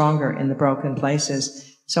people are stronger in the broken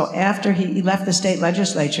places. So after he left the state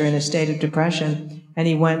legislature in a state of depression, and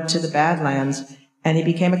he went to the Badlands, and he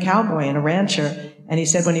became a cowboy and a rancher, and he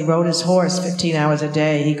said when he rode his horse 15 hours a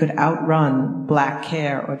day, he could outrun black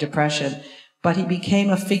care or depression. But he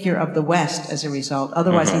became a figure of the West as a result.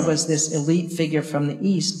 Otherwise, he was this elite figure from the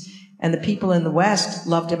East. And the people in the West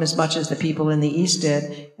loved him as much as the people in the East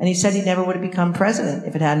did. And he said he never would have become president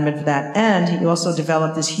if it hadn't been for that. And he also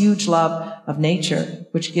developed this huge love of nature,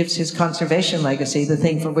 which gives his conservation legacy, the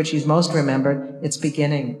thing for which he's most remembered, its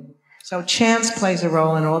beginning. So chance plays a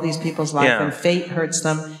role in all these people's life, and fate hurts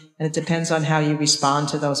them. And it depends on how you respond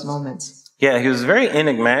to those moments. Yeah, he was a very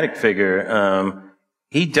enigmatic figure.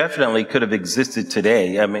 He definitely could have existed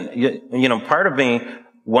today. I mean, part of me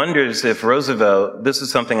wonders if Roosevelt, this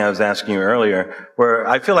is something I was asking you earlier, where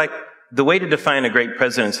I feel like the way to define a great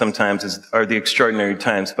president sometimes are the extraordinary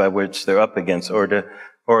times by which they're up against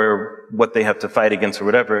or what they have to fight against or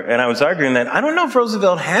whatever. And I was arguing that I don't know if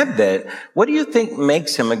Roosevelt had that. What do you think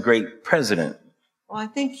makes him a great president? Well, I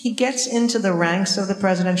think he gets into the ranks of the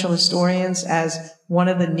presidential historians as one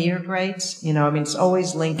of the near greats. It's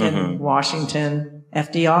always Lincoln, Washington,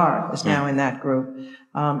 FDR is now in that group.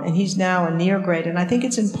 And he's now a near great. And I think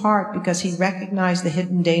it's in part because he recognized the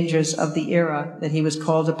hidden dangers of the era that he was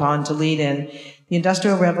called upon to lead in. The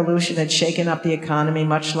Industrial Revolution had shaken up the economy,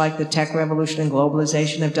 much like the tech revolution and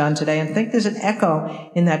globalization have done today. And I think there's an echo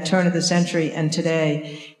in that turn of the century and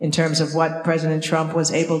today in terms of what President Trump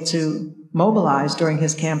was able to mobilized during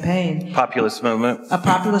his campaign. Populist movement. A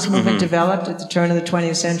populist movement developed at the turn of the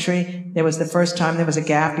 20th century. There was the first time there was a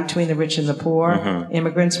gap between the rich and the poor.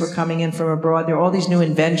 Immigrants were coming in from abroad. There were all these new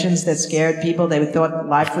inventions that scared people. They thought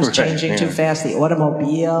life was changing too fast. The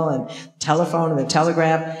automobile and telephone and the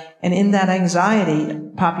telegraph. And in that anxiety,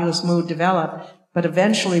 populist mood developed. But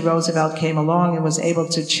eventually Roosevelt came along and was able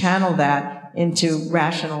to channel that into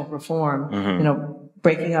rational reform.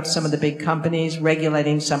 Breaking up some of the big companies,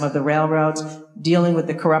 regulating some of the railroads, dealing with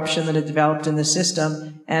the corruption that had developed in the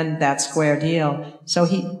system, and that square deal. So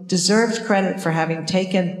he deserves credit for having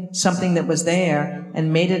taken something that was there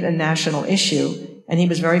and made it a national issue. And he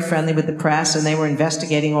was very friendly with the press, and they were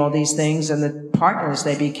investigating all these things and the partners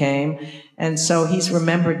they became. And so he's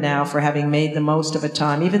remembered now for having made the most of a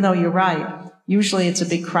time, even though you're right. Usually it's a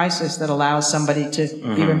big crisis that allows somebody to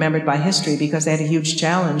be remembered by history because they had a huge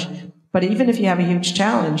challenge. But even if you have a huge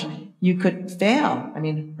challenge, you could fail. I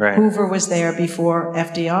mean, Hoover was there before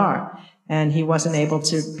FDR, and he wasn't able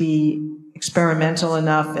to be experimental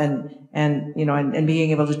enough and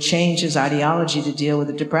being able to change his ideology to deal with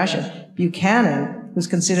the Depression. Buchanan who's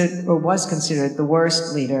considered, or was considered, the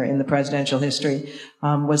worst leader in the presidential history,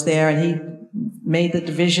 was there, and he made the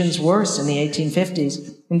divisions worse in the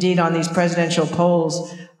 1850s. Indeed, on these presidential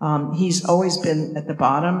polls, he's always been at the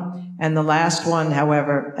bottom. And the last one,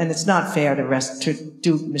 however, and it's not fair to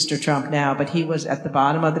do Mr. Trump now, but he was at the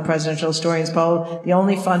bottom of the presidential historians poll. The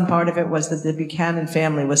only fun part of it was that the Buchanan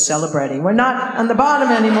family was celebrating. We're not on the bottom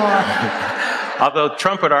anymore. Although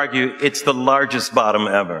Trump would argue it's the largest bottom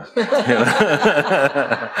ever.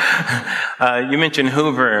 You mentioned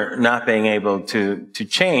Hoover not being able to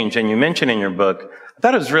change, and you mentioned in your book, I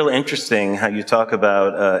thought it was really interesting how you talk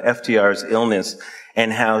about FDR's illness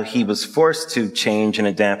and how he was forced to change and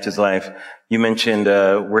adapt his life. You mentioned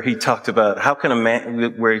where he talked about how can a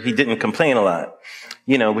man, where he didn't complain a lot,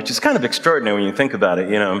 which is kind of extraordinary when you think about it,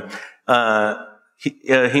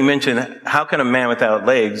 He mentioned, how can a man without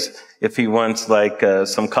legs, if he wants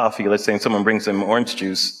some coffee, let's say someone brings him orange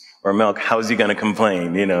juice or milk, how is he going to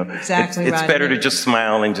complain? Exactly it's better to just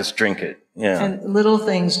smile and just drink it. Yeah. And little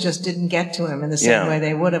things just didn't get to him in the same way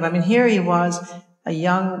they would have. I mean, here he was, a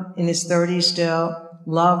young, in his 30s still,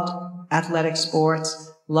 loved athletic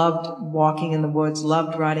sports, loved walking in the woods,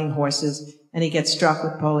 loved riding horses, and he gets struck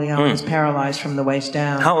with polio and is paralyzed from the waist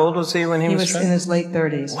down. How old was he when he was struck? He was in his late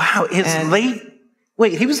 30s. Wow,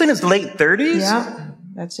 Wait, he was in his late 30s? Yeah,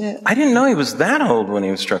 that's it. I didn't know he was that old when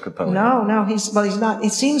he was struck with polio. No, he's not. He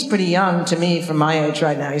seems pretty young to me from my age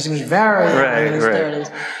right now. He seems very young in his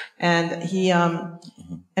 30s. And he,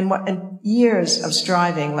 and years of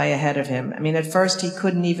striving lay ahead of him. I mean, at first he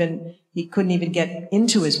couldn't even get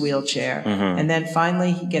into his wheelchair. And then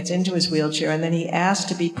finally he gets into his wheelchair, and then he asked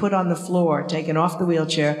to be put on the floor, taken off the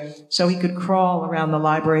wheelchair, so he could crawl around the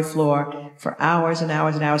library floor for hours and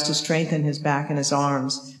hours and hours to strengthen his back and his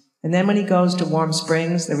arms. And then when he goes to Warm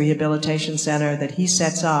Springs, the rehabilitation center that he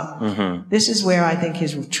sets up, this is where I think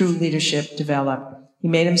his true leadership developed. He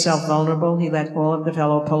made himself vulnerable. He let all of the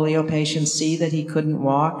fellow polio patients see that he couldn't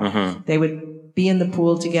walk. They would be in the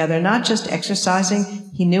pool together, not just exercising.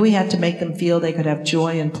 He knew he had to make them feel they could have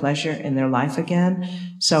joy and pleasure in their life again.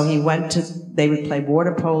 So they would play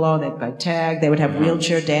water polo, they'd play tag, they would have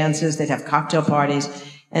wheelchair dances, they'd have cocktail parties,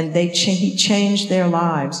 and he changed their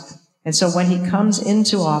lives. And so when he comes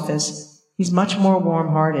into office, he's much more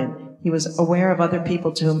warm-hearted. He was aware of other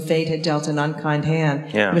people to whom fate had dealt an unkind hand.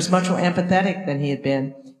 He was much more empathetic than he had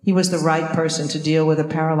been. He was the right person to deal with a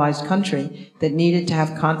paralyzed country that needed to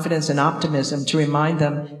have confidence and optimism to remind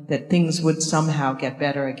them that things would somehow get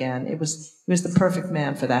better again. He was the perfect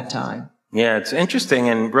man for that time. Yeah, it's interesting.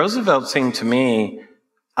 And Roosevelt seemed to me,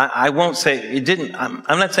 I won't say it didn't, I'm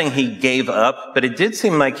not saying he gave up, but it did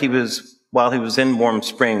seem like while he was in Warm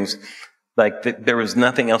Springs, there was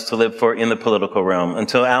nothing else to live for in the political realm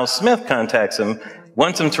until Al Smith contacts him,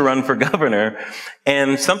 wants him to run for governor,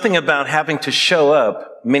 and something about having to show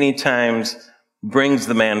up many times brings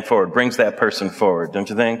the man forward, brings that person forward, don't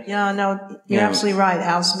you think? Yeah, no, you're absolutely right.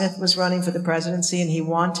 Al Smith was running for the presidency, and he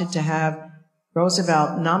wanted to have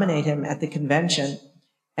Roosevelt nominate him at the convention.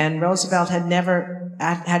 And Roosevelt had never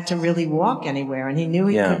had to really walk anywhere, and he knew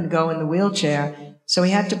he couldn't go in the wheelchair. So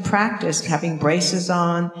he had to practice having braces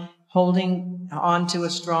on, holding onto a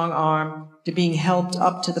strong arm, to being helped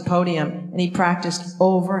up to the podium. And he practiced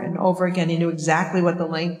over and over again. He knew exactly what the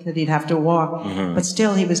length that he'd have to walk. But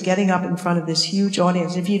still, he was getting up in front of this huge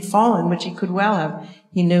audience. If he'd fallen, which he could well have,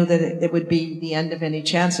 he knew that it would be the end of any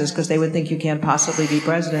chances, because they would think you can't possibly be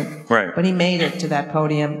president. Right. But he made it to that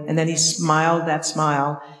podium, and then he smiled that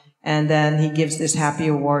smile, and then he gives this Happy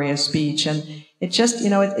Warrior speech. And it just,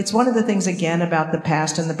 it's one of the things, again, about the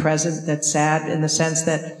past and the present that's sad, in the sense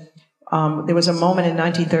that there was a moment in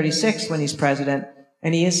 1936 when he's president,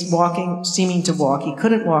 and he is walking, seeming to walk. He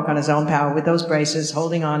couldn't walk on his own power with those braces,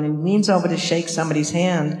 holding on, and leans over to shake somebody's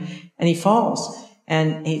hand, and he falls.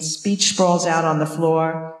 And his speech sprawls out on the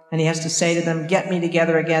floor, and he has to say to them, "Get me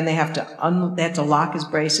together again." They have to lock his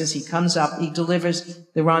braces. He comes up, he delivers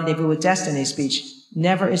the Rendezvous with Destiny speech.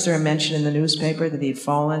 Never is there a mention in the newspaper that he had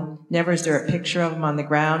fallen. Never is there a picture of him on the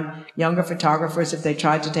ground. Younger photographers, if they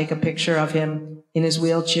tried to take a picture of him in his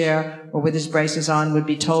wheelchair or with his braces on, would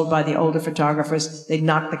be told by the older photographers they'd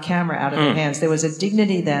knock the camera out of their hands. There was a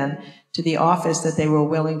dignity then to the office that they were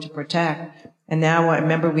willing to protect. And now I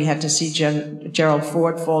remember we had to see Gerald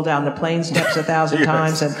Ford fall down the plane steps 1,000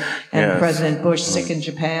 times, and President Bush sick in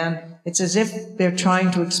Japan. It's as if they're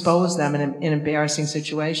trying to expose them in embarrassing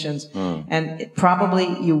situations. And probably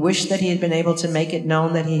you wish that he had been able to make it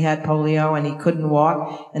known that he had polio and he couldn't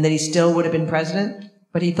walk, and that he still would have been president.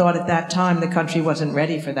 But he thought at that time the country wasn't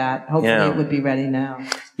ready for that. Hopefully it would be ready now.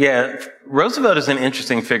 Yeah, Roosevelt is an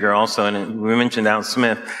interesting figure also, and we mentioned Al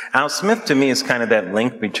Smith. Al Smith, to me, is kind of that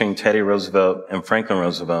link between Teddy Roosevelt and Franklin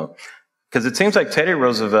Roosevelt. Because it seems like Teddy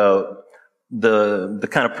Roosevelt, the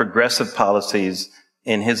kind of progressive policies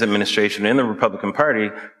in his administration in the Republican Party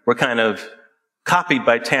were kind of copied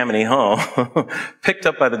by Tammany Hall, picked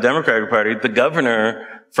up by the Democratic Party. The governor,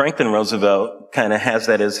 Franklin Roosevelt, kind of has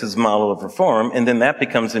that as his model of reform, and then that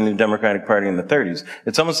becomes the new Democratic Party in the 30s.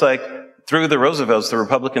 It's almost like through the Roosevelts, the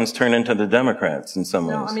Republicans turn into the Democrats in some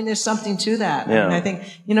ways. No, I mean, there's something to that. Yeah. I mean, I think,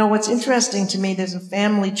 what's interesting to me, there's a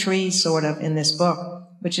family tree sort of in this book,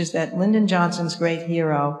 which is that Lyndon Johnson's great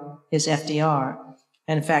hero is FDR.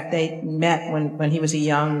 And in fact, they met when he was a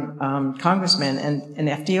young congressman, and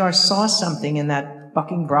FDR saw something in that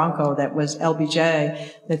bucking bronco that was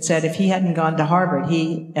LBJ that said if he hadn't gone to Harvard,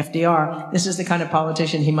 FDR, this is the kind of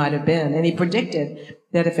politician he might have been. And he predicted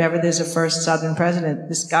that if ever there's a first Southern president,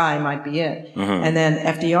 this guy might be it. Mm-hmm. And then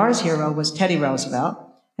FDR's hero was Teddy Roosevelt.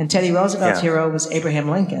 And Teddy Roosevelt's hero was Abraham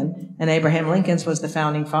Lincoln, and Abraham Lincoln's was the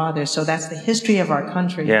founding father. So that's the history of our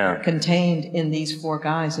country contained in these four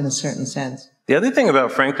guys in a certain sense. The other thing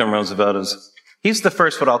about Franklin Roosevelt is he's the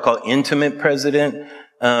first what I'll call intimate president,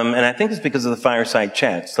 and I think it's because of the fireside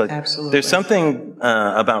chats. Like, absolutely. There's something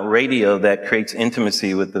about radio that creates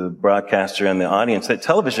intimacy with the broadcaster and the audience that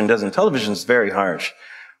television doesn't. Television is very harsh,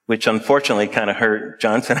 which unfortunately kind of hurt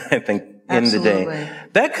Johnson, I think, in the day.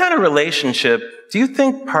 That kind of relationship, do you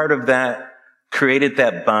think part of that created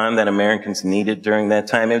that bond that Americans needed during that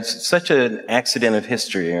time? It was such an accident of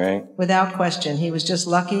history, right? Without question. He was just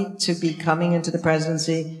lucky to be coming into the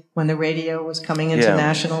presidency when the radio was coming into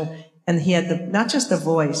national. And he had not just the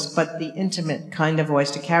voice, but the intimate kind of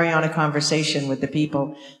voice to carry on a conversation with the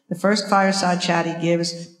people. The first fireside chat he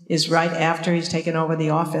gives is right after he's taken over the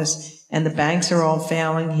office, and the banks are all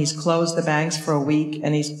failing. He's closed the banks for a week,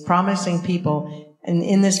 and he's promising people, and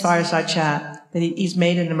in this fireside chat, that he's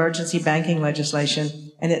made an emergency banking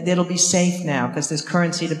legislation, and it'll be safe now because there's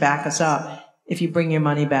currency to back us up if you bring your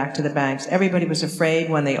money back to the banks. Everybody was afraid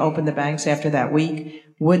when they opened the banks after that week.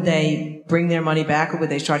 Would they bring their money back, or would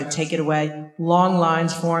they try to take it away? Long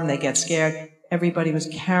lines formed. They get scared. Everybody was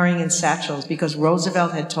carrying in satchels because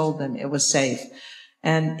Roosevelt had told them it was safe.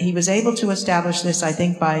 And he was able to establish this, I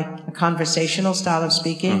think, by a conversational style of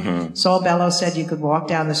speaking. Mm-hmm. Saul Bellow said you could walk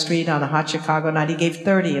down the street on a hot Chicago night. He gave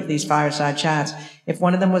 30 of these fireside chats. If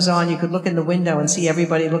one of them was on, you could look in the window and see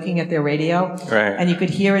everybody looking at their radio. Right. And you could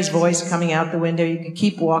hear his voice coming out the window. You could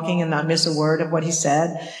keep walking and not miss a word of what he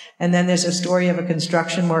said. And then there's a story of a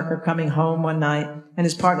construction worker coming home one night, and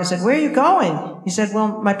his partner said, "Where are you going?" He said,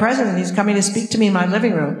 "Well, my president, he's coming to speak to me in my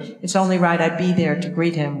living room. It's only right I be there to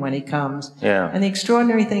greet him when he comes." Yeah. And the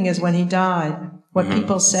extraordinary thing is when he died, what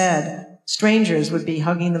people said, strangers would be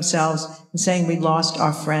hugging themselves and saying, "We lost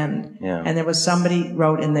our friend." Yeah. And there was somebody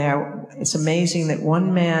wrote in there, it's amazing that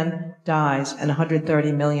one man dies and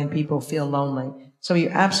 130 million people feel lonely. So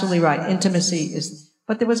you're absolutely right. Intimacy is...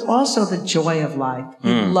 But there was also the joy of life. He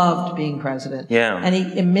loved being president. Yeah. And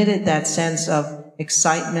he emitted that sense of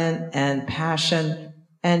excitement and passion.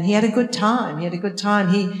 And he had a good time.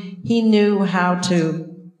 He knew how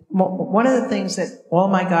to... One of the things that all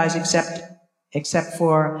my guys, except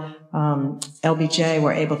for LBJ,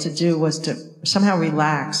 were able to do was to somehow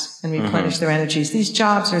relax and replenish their energies. These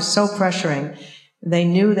jobs are so pressuring. They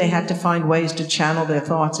knew they had to find ways to channel their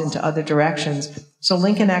thoughts into other directions. So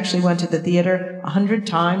Lincoln actually went to the theater 100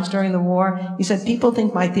 times during the war. He said, "People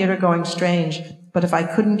think my theater going strange, but if I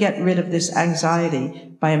couldn't get rid of this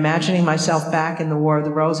anxiety by imagining myself back in the War of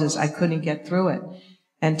the Roses, I couldn't get through it."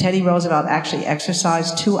 And Teddy Roosevelt actually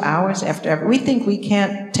exercised 2 hours after every... We think we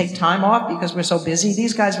can't take time off because we're so busy.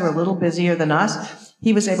 These guys were a little busier than us.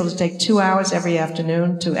 He was able to take 2 hours every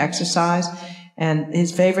afternoon to exercise. And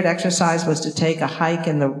his favorite exercise was to take a hike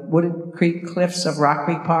in the wooded creek cliffs of Rock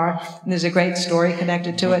Creek Park. And there's a great story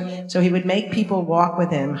connected to it. So he would make people walk with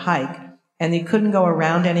him, hike, and he couldn't go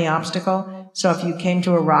around any obstacle. So if you came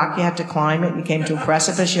to a rock, you had to climb it. You came to a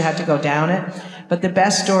precipice, you had to go down it. But the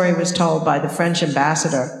best story was told by the French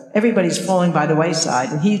ambassador. Everybody's falling by the wayside,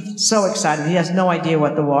 and he's so excited. He has no idea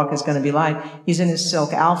what the walk is going to be like. He's in his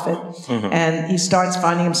silk outfit, and he starts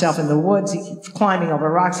finding himself in the woods. He keeps climbing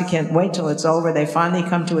over rocks. He can't wait till it's over. They finally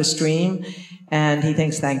come to a stream, and he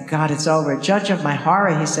thinks, "Thank God it's over." Judge of my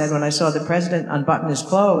horror, he said, when I saw the president unbutton his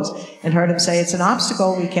clothes and heard him say, "It's an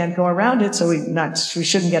obstacle. We can't go around it, so we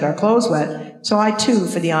shouldn't get our clothes wet." So I, too,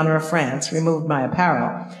 for the honor of France, removed my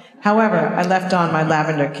apparel. However, I left on my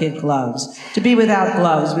lavender kid gloves. To be without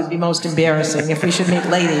gloves would be most embarrassing if we should meet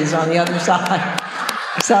ladies on the other side.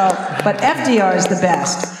 So, but FDR is the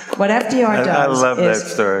best. what FDR does I love is that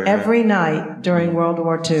story. Every night during World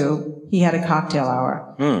War II, he had a cocktail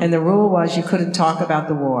hour. And the rule was you couldn't talk about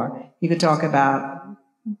the war. You could talk about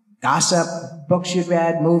gossip, books you'd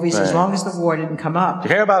read, movies, as long as the war didn't come up. Did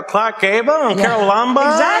you hear about Clark Gable and Carol Lombard?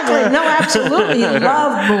 Exactly. No, absolutely. He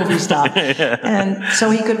loved movie stuff. And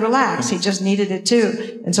so he could relax. He just needed it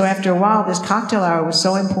too. And so after a while, this cocktail hour was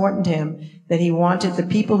so important to him that he wanted the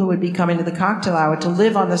people who would be coming to the cocktail hour to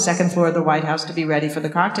live on the second floor of the White House to be ready for the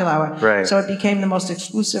cocktail hour. Right. So it became the most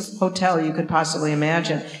exclusive hotel you could possibly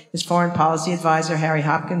imagine. His foreign policy advisor, Harry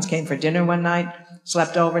Hopkins, came for dinner one night,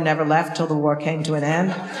 slept over, never left till the war came to an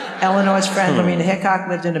end. Eleanor's friend, Lorena Hickok,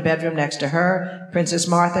 lived in a bedroom next to her. Princess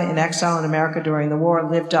Martha, in exile in America during the war,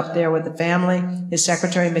 lived up there with the family. His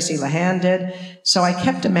secretary, Missy Lahan, did. So I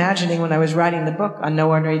kept imagining when I was writing the book on No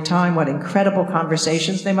Ordinary Time what incredible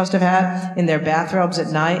conversations they must have had in their bathrobes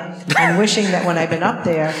at night, and wishing that when I'd been up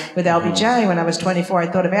there with LBJ when I was 24, I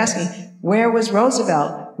thought of asking, where was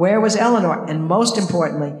Roosevelt? Where was Eleanor? And most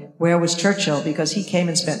importantly, where was Churchill? Because he came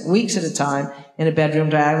and spent weeks at a time in a bedroom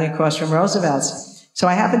diagonally across from Roosevelt's. So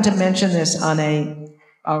I happened to mention this on a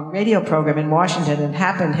radio program in Washington, and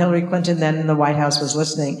happened Hillary Clinton, then in the White House, was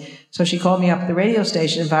listening. So she called me up at the radio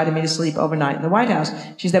station, invited me to sleep overnight in the White House.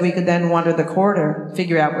 She said we could then wander the corridor,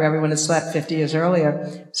 figure out where everyone had slept 50 years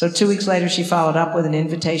earlier. So 2 weeks later, she followed up with an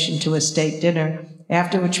invitation to a state dinner,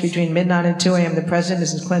 after which between midnight and 2 a.m., the President,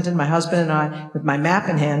 Mrs. Clinton, my husband, and I, with my map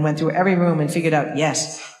in hand, went through every room and figured out,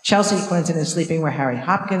 yes, Chelsea Clinton is sleeping where Harry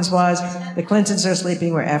Hopkins was, the Clintons are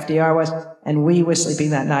sleeping where FDR was, and we were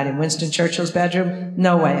sleeping that night in Winston Churchill's bedroom.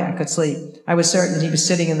 No way I could sleep. I was certain he was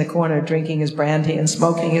sitting in the corner drinking his brandy and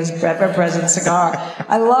smoking his ever-present cigar.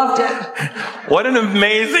 I loved it. What an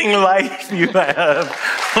amazing life you have.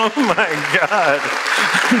 Oh, my God.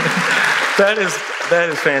 That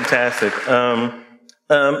is fantastic.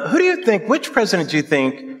 Who do you think, which president do you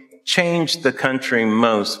think changed the country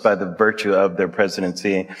most by the virtue of their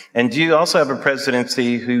presidency? And do you also have a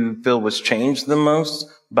presidency who you feel was changed the most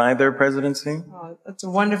by their presidency? Oh, that's a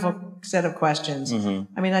wonderful set of questions.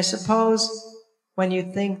 I mean, I suppose when you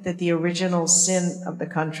think that the original sin of the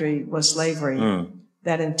country was slavery,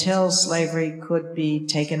 that until slavery could be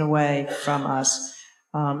taken away from us,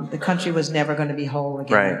 the country was never going to be whole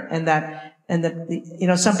again. Right. And you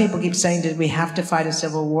know, some people keep saying, did we have to fight a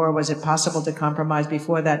civil war? Was it possible to compromise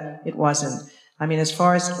before that? It wasn't. I mean, as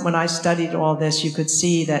far as when I studied all this, you could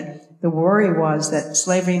see that the worry was that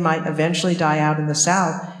slavery might eventually die out in the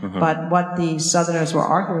South, but what the Southerners were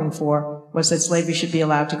arguing for was that slavery should be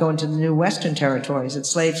allowed to go into the new Western territories, that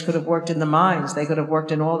slaves could have worked in the mines, they could have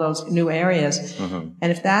worked in all those new areas.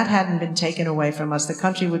 And if that hadn't been taken away from us, the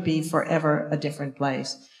country would be forever a different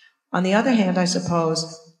place. On the other hand, I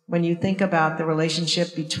suppose, when you think about the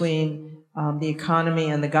relationship between the economy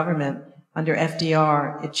and the government, under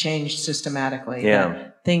FDR, it changed systematically.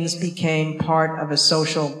 Things became part of a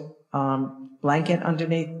social blanket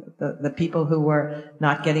underneath the people who were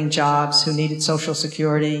not getting jobs, who needed Social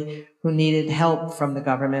Security, who needed help from the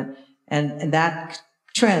government. And that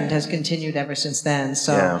trend has continued ever since then.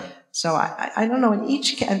 So I don't know,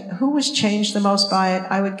 who was changed the most by it?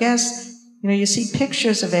 I would guess, you know, you see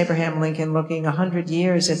pictures of Abraham Lincoln looking 100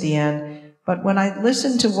 years at the end, but when I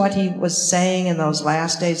listened to what he was saying in those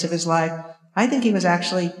last days of his life, I think he was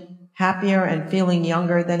actually happier and feeling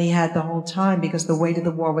younger than he had the whole time, because the weight of the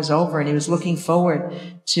war was over and he was looking forward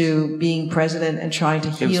to being president and trying to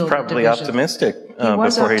heal. He was probably optimistic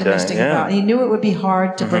before he died. He knew it would be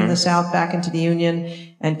hard to bring the South back into the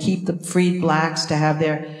Union and keep the freed blacks to have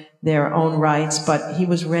their own rights, but he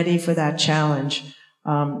was ready for that challenge.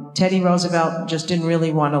 Teddy Roosevelt just didn't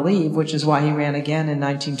really want to leave, which is why he ran again in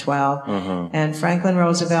 1912. And Franklin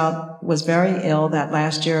Roosevelt was very ill that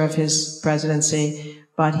last year of his presidency,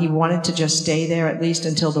 but he wanted to just stay there at least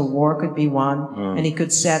until the war could be won and he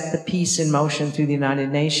could set the peace in motion through the United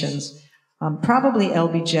Nations. Probably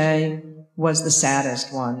LBJ was the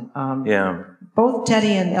saddest one. Both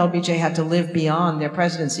Teddy and LBJ had to live beyond their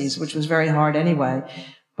presidencies, which was very hard anyway.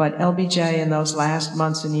 But LBJ in those last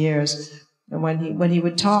months and years, and when he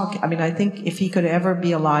would talk, I mean, I think if he could ever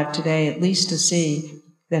be alive today, at least to see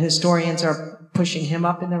that historians are pushing him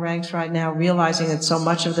up in the ranks right now, realizing that so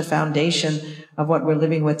much of the foundation of what we're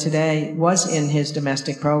living with today was in his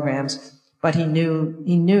domestic programs. But he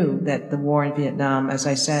knew that the war in Vietnam, as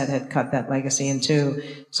I said, had cut that legacy in two.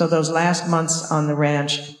 So those last months on the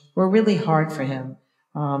ranch were really hard for him.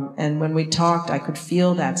 And when we talked, I could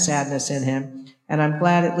feel that sadness in him. And I'm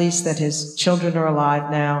glad at least that his children are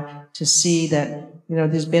alive now, to see that, you know,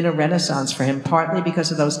 there's been a renaissance for him, partly because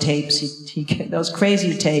of those tapes, those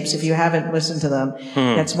crazy tapes, if you haven't listened to them.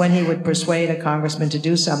 That's when he would persuade a congressman to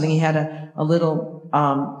do something. He had a little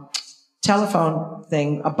telephone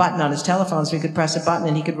thing, a button on his telephone, so he could press a button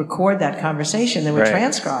and he could record that conversation. They were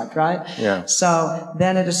transcribed, right? Yeah. So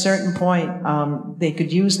then at a certain point, they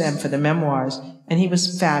could use them for the memoirs. And he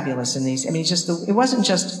was fabulous in these. I mean, it wasn't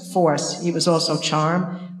just force, he was also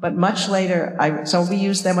charm. But much later, so we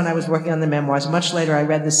used them when I was working on the memoirs. Much later, I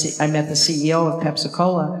met the CEO of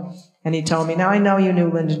Pepsi-Cola, and he told me, now I know you knew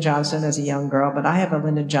Lyndon Johnson as a young girl, but I have a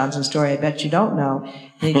Lyndon Johnson story I bet you don't know.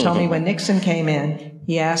 And he told me when Nixon came in,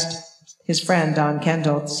 he asked his friend, Don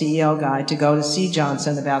Kendall, the CEO guy, to go to see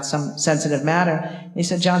Johnson about some sensitive matter. He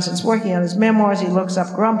said, Johnson's working on his memoirs. He looks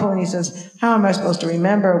up Grumple and he says, how am I supposed to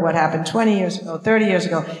remember what happened 20 years ago, 30 years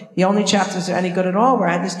ago? The only chapters that are any good at all were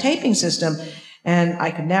I had this taping system. And I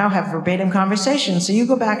could now have verbatim conversations. So you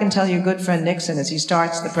go back and tell your good friend Nixon as he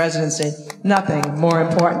starts the presidency, nothing more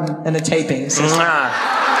important than a taping system.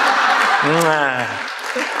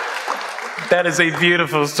 That is a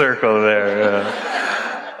beautiful circle there.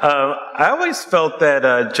 I always felt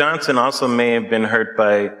that Johnson also may have been hurt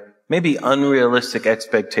by maybe unrealistic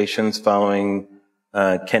expectations following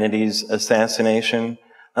Kennedy's assassination.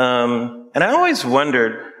 And I always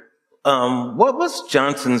wondered, what was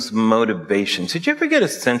Johnson's motivation? Did you ever get a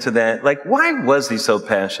sense of that? Like, why was he so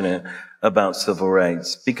passionate about civil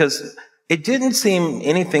rights? Because it didn't seem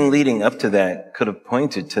anything leading up to that could have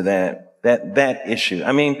pointed to that issue.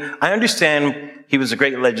 I mean, I understand he was a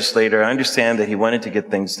great legislator. I understand that he wanted to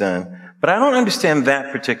get things done. But I don't understand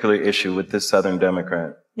that particular issue with this Southern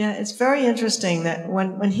Democrat. Yeah, it's very interesting that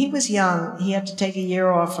when he was young, he had to take a year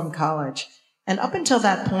off from college. And up until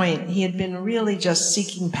that point, he had been really just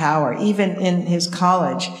seeking power. Even in his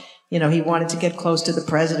college, you know, he wanted to get close to the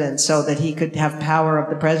president so that he could have power of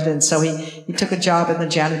the president. So he took a job in the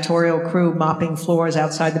janitorial crew mopping floors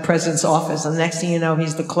outside the president's office. And the next thing you know,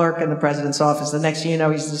 he's the clerk in the president's office. The next thing you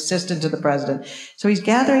know, he's the assistant to the president. So he's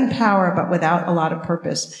gathering power, but without a lot of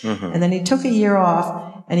purpose. Mm-hmm. And then he took a year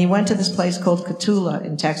off and he went to this place called Cotulla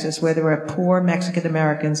in Texas, where there were poor Mexican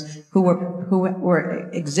Americans who were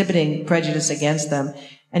exhibiting prejudice against them.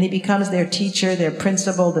 And he becomes their teacher, their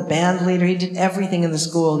principal, the band leader. He did everything in the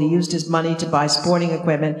school. He used his money to buy sporting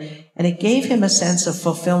equipment. And it gave him a sense of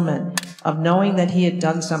fulfillment, of knowing that he had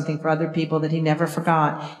done something for other people that he never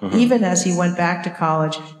forgot, mm-hmm. even as he went back to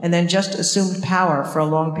college and then just assumed power for a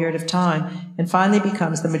long period of time and finally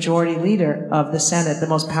becomes the majority leader of the Senate, the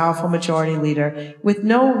most powerful majority leader, with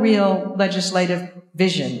no real legislative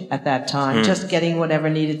vision at that time, just getting whatever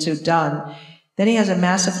needed to done. Then he has a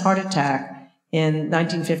massive heart attack in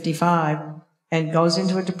 1955 and goes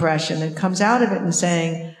into a depression and comes out of it and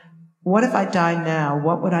saying, what if I died now?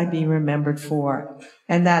 What would I be remembered for?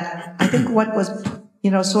 And that, I think what was,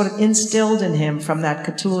 sort of instilled in him from that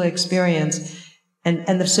Cotulla experience,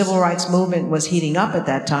 and the civil rights movement was heating up at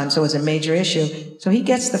that time, so it was a major issue. So he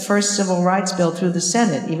gets the first civil rights bill through the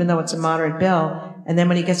Senate, even though it's a moderate bill. And then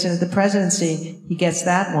when he gets into the presidency, he gets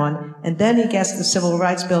that one. And then he gets the civil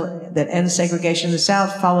rights bill that ends segregation in the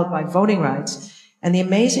South, followed by voting rights. And the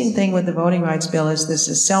amazing thing with the voting rights bill is this,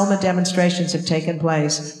 the Selma demonstrations have taken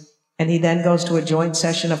place. And he then goes to a joint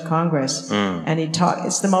session of Congress. And he talks,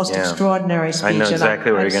 it's the most extraordinary speech. I know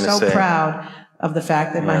exactly what you're going to say. I'm so proud of the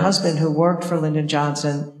fact that my husband, who worked for Lyndon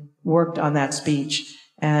Johnson, worked on that speech.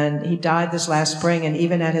 And he died this last spring, and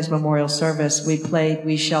even at his memorial service, we played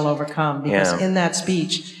We Shall Overcome, because in that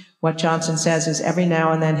speech, what Johnson says is every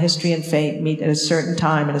now and then history and fate meet at a certain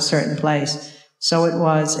time in a certain place. So it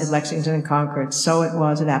was at Lexington and Concord. So it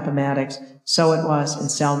was at Appomattox. So it was in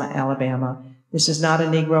Selma, Alabama. This is not a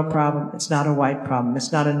Negro problem. It's not a white problem.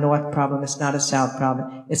 It's not a North problem. It's not a South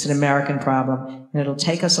problem. It's an American problem. And it'll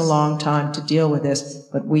take us a long time to deal with this,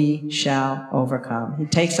 but we shall overcome. He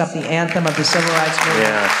takes up the anthem of the civil rights movement.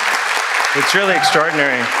 Yeah. It's really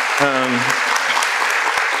extraordinary.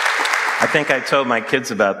 I think I told my kids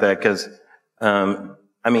about that because,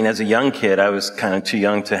 as a young kid, I was kind of too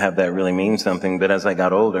young to have that really mean something. But as I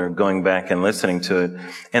got older, going back and listening to it,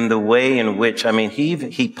 and the way in which,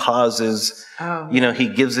 he pauses, he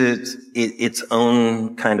gives it its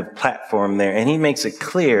own kind of platform there, and he makes it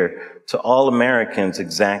clear to all Americans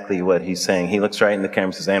exactly what he's saying. He looks right in the camera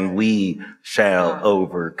and says, and we shall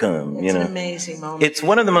overcome. It's an amazing moment. It's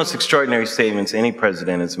one of the most extraordinary statements any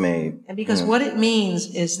president has made. And because what it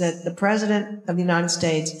means is that the president of the United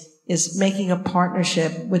States is making a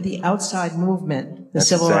partnership with the outside movement, the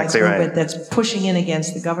civil rights movement that's pushing in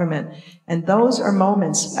against the government. And those are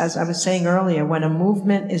moments, as I was saying earlier, when a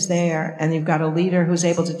movement is there and you've got a leader who's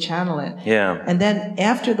able to channel it. Yeah. And then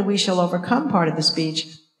after the We Shall Overcome part of the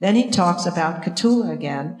speech, then he talks about Cotulla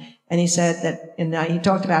again. And he said that he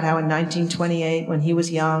talked about how in 1928, when he was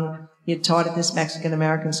young, He had taught at this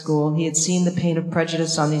Mexican-American school. He had seen the pain of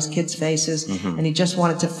prejudice on these kids' faces, and he just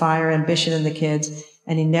wanted to fire ambition in the kids.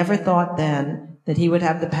 And he never thought then that he would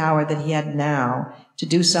have the power that he had now to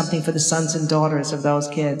do something for the sons and daughters of those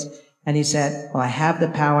kids. And he said, well, I have the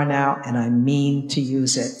power now, and I mean to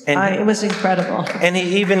use it. And it was incredible. And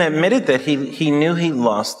he even admitted that he knew he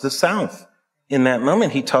lost the South. In that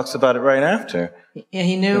moment, he talks about it right after.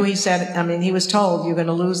 He knew, he said, I mean, he was told, you're going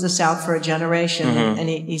to lose the South for a generation. And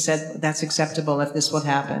he said, that's acceptable if this would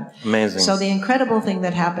happen. Amazing. So the incredible thing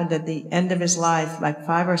that happened at the end of his life, like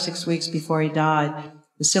 5 or 6 weeks before he died,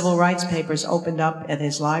 the civil rights papers opened up at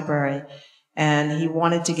his library. And he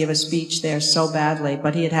wanted to give a speech there so badly,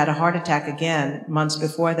 but he had had a heart attack again months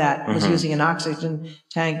before that, was using an oxygen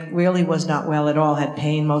tank, really was not well at all, had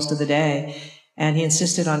pain most of the day. And he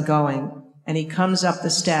insisted on going. And he comes up the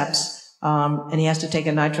steps, and he has to take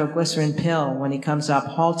a nitroglycerin pill when he comes up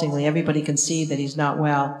haltingly. Everybody can see that he's not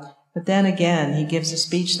well. But then again, he gives a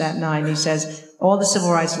speech that night, and he says, all the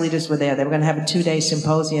civil rights leaders were there. They were going to have a 2-day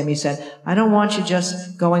symposium. He said, I don't want you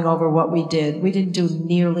just going over what we did. We didn't do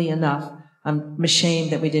nearly enough. I'm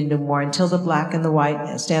ashamed that we didn't do more. Until the black and the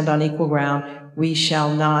white stand on equal ground, we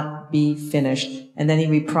shall not be finished. And then he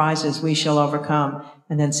reprises, we shall overcome.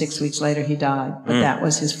 And then 6 weeks later, he died. But that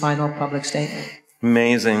was his final public statement.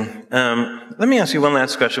 Amazing. Let me ask you one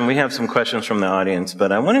last question. We have some questions from the audience,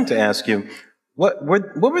 but I wanted to ask you, what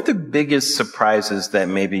were the biggest surprises that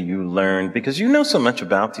maybe you learned? Because you know so much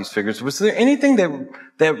about these figures. Was there anything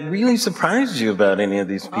that really surprised you about any of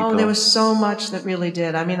these people? Oh, there was so much that really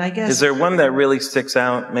did. I mean, I guess... Is there one that really sticks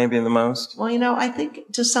out maybe the most? Well, you know, I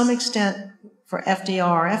think to some extent for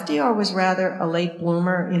FDR was rather a late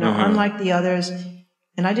bloomer, you know, unlike the others.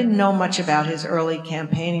 And I didn't know much about his early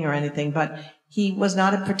campaigning or anything, but he was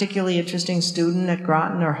not a particularly interesting student at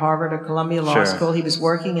Groton or Harvard or Columbia Law School. He was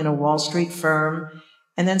working in a Wall Street firm.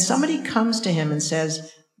 And then somebody comes to him and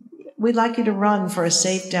says, we'd like you to run for a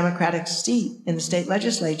safe Democratic seat in the state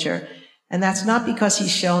legislature. And that's not because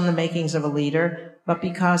he's shown the makings of a leader, but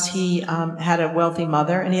because he had a wealthy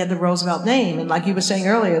mother and he had the Roosevelt name. And like you were saying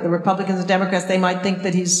earlier, the Republicans and Democrats, they might think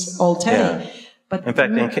that he's old Teddy. Yeah. But in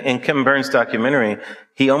fact, in Kim Burns' documentary,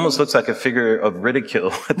 he almost looks like a figure of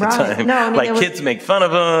ridicule at the time. No, I mean, like kids make fun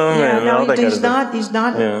of him and all that kind of stuff. He's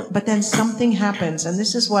not. Yeah. But then something happens, and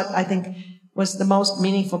this is what I think was the most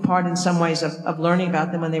meaningful part in some ways of learning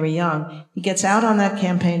about them when they were young. He gets out on that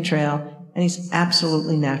campaign trail, and he's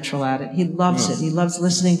absolutely natural at it. He loves it. He loves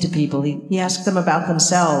listening to people. He asks them about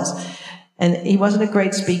themselves. And he wasn't a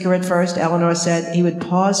great speaker at first. Eleanor said he would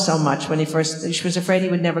pause so much when she was afraid he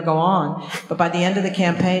would never go on. But by the end of the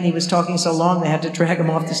campaign, he was talking so long they had to drag him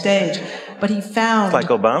off the stage. But he found... Like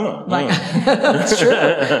Obama. That's true.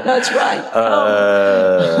 That's right.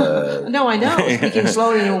 No, I know. Speaking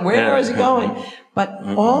slowly, where is he going? But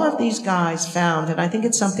all of these guys found, and I think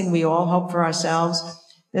it's something we all hope for ourselves.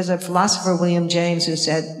 There's a philosopher, William James, who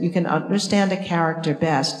said, you can understand a character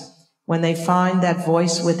best when they find that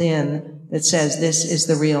voice within that says, this is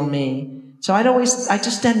the real me. So I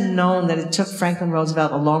just hadn't known that it took Franklin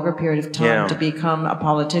Roosevelt a longer period of time to become a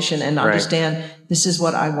politician and understand this is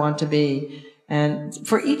what I want to be. And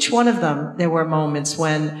for each one of them, there were moments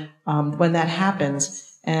when that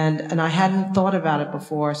happens. And I hadn't thought about it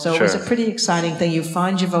before. So it was a pretty exciting thing. You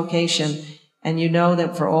find your vocation and you know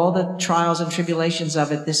that for all the trials and tribulations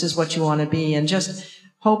of it, this is what you want to be. And just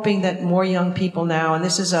hoping that more young people now, and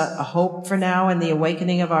this is a hope for now and the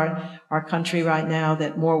awakening of our country right now,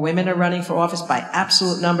 that more women are running for office by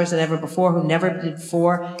absolute numbers than ever before, who never did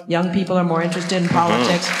before. Young people are more interested in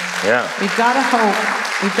politics. We've got to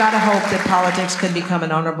hope that politics can become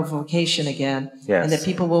an honorable vocation again. And that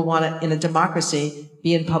people will want to, in a democracy,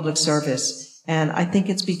 be in public service. And I think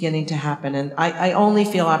it's beginning to happen. And I only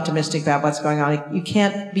feel optimistic about what's going on. You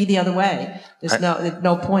can't be the other way. There's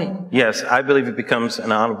no point. Yes, I believe it becomes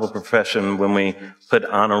an honorable profession when we put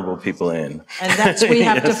honorable people in. And that's, we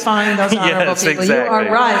have to find those honorable people. Exactly. You are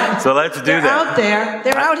right. So let's do that. They're out there.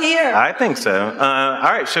 They're out here. I think so.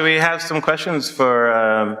 All right, should we have some questions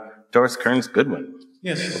for Doris Kearns Goodwin?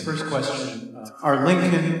 Yes, the first question. Are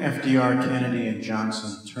Lincoln, FDR, Kennedy, and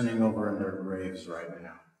Johnson turning over in their graves right now?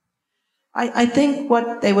 I think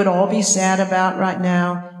what they would all be sad about right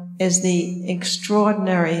now is the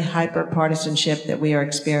extraordinary hyper-partisanship that we are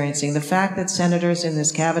experiencing. The fact that senators in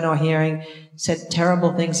this Kavanaugh hearing said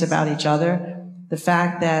terrible things about each other. The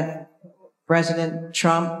fact that President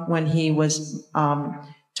Trump, when he was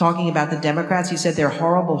talking about the Democrats, he said they're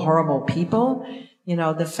horrible, horrible people. You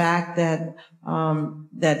know, the fact that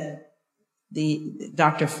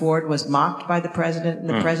Dr. Ford was mocked by the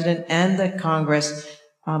president and the Congress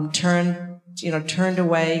turned turned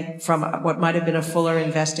away from what might have been a fuller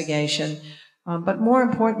investigation. But more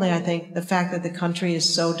importantly, I think the fact that the country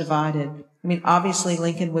is so divided. I mean, obviously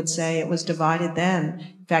Lincoln would say it was divided then.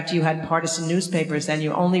 In fact, you had partisan newspapers then.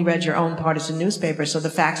 You only read your own partisan newspaper, so the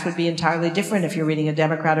facts would be entirely different if you're reading a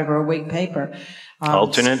Democratic or a Whig paper.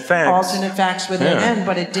 Alternate facts. Alternate facts within end,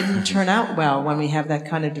 but it didn't turn out well when we have that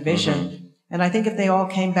kind of division. Mm-hmm. And I think if they all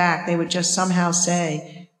came back, they would just somehow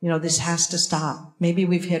say, this has to stop. Maybe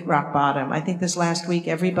we've hit rock bottom. I think this last week,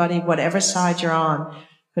 everybody, whatever side you're on,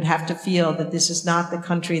 could have to feel that this is not the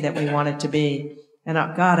country that we want it to be. And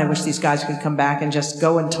God, I wish these guys could come back and just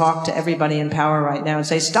go and talk to everybody in power right now and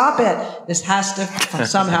say, stop it. This has to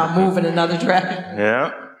somehow move in another direction.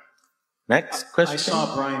 Yeah. Next question. I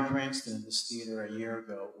saw Bryan Cranston in this theater a year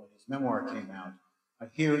ago when his memoir came out. I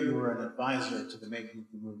hear you were an advisor to the making of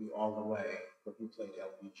the movie All the Way, where he played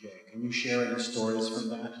LBJ. Can you share any stories from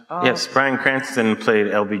that? Yes, Bryan Cranston played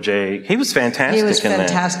LBJ. He was fantastic. He was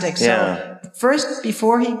fantastic. So first,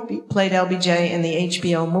 before he played LBJ in the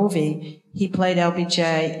HBO movie, he played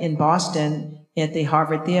LBJ in Boston at the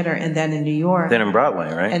Harvard Theater, and then in New York. Then in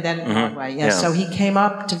Broadway, right? And then in Broadway, yes. Yeah. So he came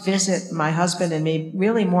up to visit my husband and me,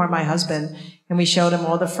 really more my husband, and we showed him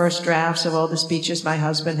all the first drafts of all the speeches my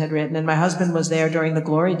husband had written. And my husband was there during the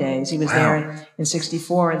glory days. He was there in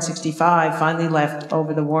 64 and 65, finally left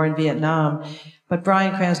over the war in Vietnam. But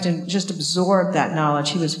Bryan Cranston just absorbed that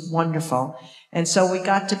knowledge. He was wonderful. And so we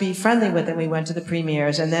got to be friendly with him. We went to the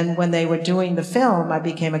premieres. And then when they were doing the film, I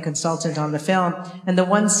became a consultant on the film. And the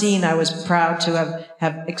one scene I was proud to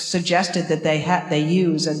have suggested that they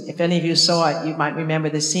use, and if any of you saw it, you might remember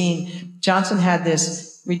the scene. Johnson had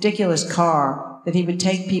this ridiculous car that he would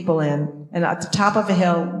take people in, and at the top of a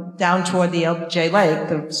hill down toward the LBJ Lake,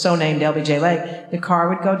 the so-named LBJ Lake, the car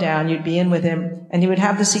would go down, you'd be in with him, and he would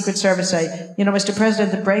have the Secret Service say, Mr.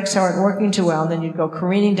 President, the brakes aren't working too well, and then you'd go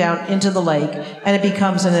careening down into the lake, and it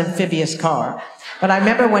becomes an amphibious car. But I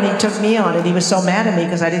remember when he took me on it, he was so mad at me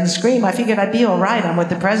because I didn't scream. I figured I'd be all right. I'm with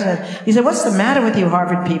the president. He said, what's the matter with you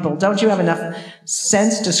Harvard people? Don't you have enough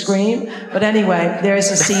sense to scream? But anyway, there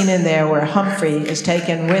is a scene in there where Humphrey is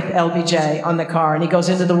taken with LBJ on the car, and he goes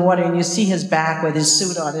into the water, and you see his back with his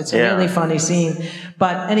suit on. It's a really funny scene.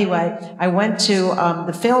 But anyway, I went to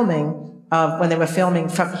the filming when they were filming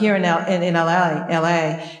from here in LA,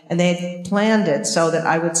 and they had planned it so that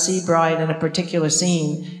I would see Bryan in a particular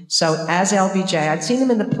scene. So as LBJ, I'd seen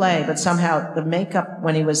him in the play, but somehow the makeup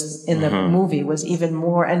when he was in the movie was even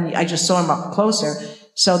more, and I just saw him up closer.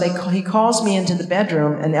 So he calls me into the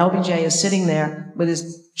bedroom, and LBJ is sitting there with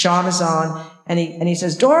his pajamas on, and he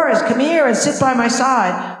says, Doris, come here and sit by my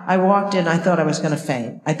side. I walked in, I thought I was going to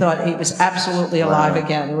faint. I thought he was absolutely alive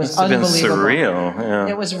again. It was unbelievable. Surreal. Yeah.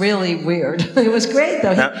 It was really weird. It was great,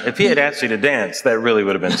 though. Now, if he had asked you to dance, that really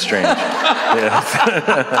would have been strange.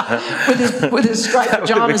 with his striped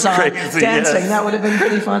pajamas on, dancing, that would have been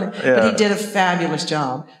pretty funny. Yeah. But he did a fabulous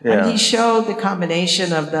job. Yeah. And he showed the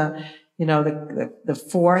combination of the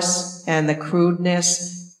force and the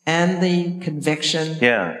crudeness and the conviction.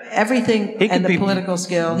 Yeah. Everything, and the political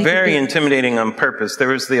skill. Very intimidating on purpose. There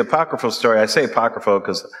was the apocryphal story. I say apocryphal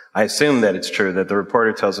because I assume that it's true, that the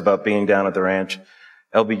reporter tells about being down at the ranch.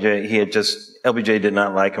 LBJ did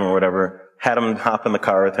not like him or whatever, had him hop in the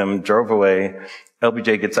car with him, drove away.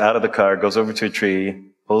 LBJ gets out of the car, goes over to a tree,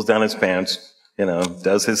 pulls down his pants,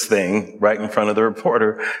 does his thing right in front of the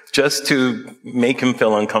reporter just to make him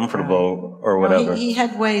feel uncomfortable or whatever. Well, he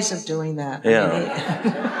had ways of doing that.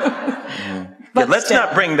 Yeah. But let's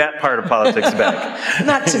not bring that part of politics back.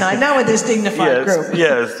 Not tonight, not with this dignified group.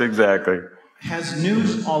 Yes, exactly. Has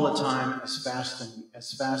news all the time, as fast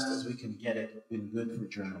as we can get it, been good for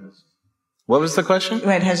journalism? What was the question?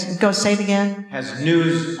 Wait, go say it again. Has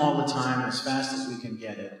news all the time, as fast as we can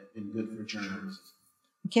get it, been good for journalism?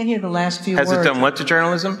 I can't hear the last few words. Has it done what to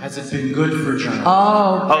journalism? Has it been good for journalism?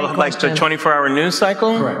 Oh, like the 24-hour news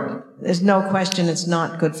cycle? Correct. There's no question it's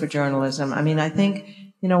not good for journalism. I mean, I think,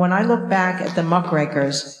 when I look back at the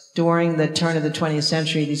muckrakers during the turn of the 20th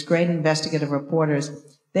century, these great investigative reporters,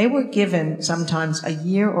 they were given sometimes a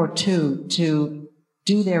year or two to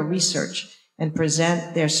do their research and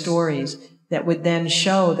present their stories that would then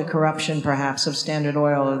show the corruption, perhaps, of Standard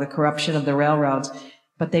Oil or the corruption of the railroads.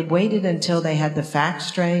 But they waited until they had the facts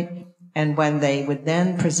straight, and when they would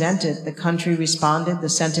then present it, the country responded. The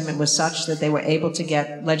sentiment was such that they were able to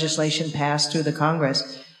get legislation passed through the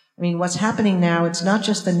Congress. I mean, what's happening now, it's not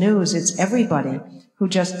just the news, it's everybody who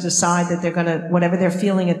just decide that they're going to, whatever they're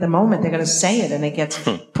feeling at the moment, they're going to say it, and it gets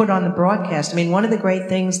put on the broadcast. I mean, one of the great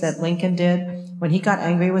things that Lincoln did when he got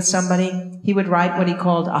angry with somebody, he would write what he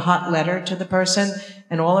called a hot letter to the person,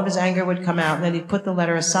 and all of his anger would come out, and then he'd put the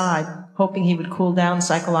letter aside, hoping he would cool down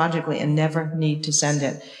psychologically and never need to send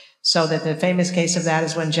it. So that the famous case of that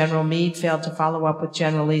is when General Meade failed to follow up with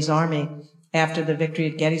General Lee's army after the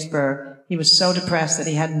victory at Gettysburg. He was so depressed that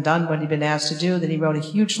he hadn't done what he'd been asked to do that he wrote a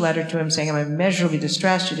huge letter to him saying, I'm immeasurably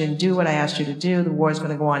distressed. You didn't do what I asked you to do. The war is going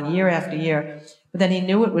to go on year after year. But then he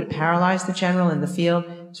knew it would paralyze the general in the field,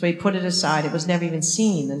 so he put it aside. It was never even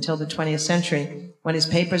seen until the 20th century when his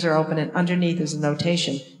papers are open and underneath is a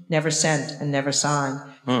notation, never sent and never signed.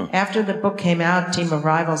 After the book came out, Team of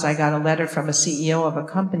Rivals, I got a letter from a CEO of a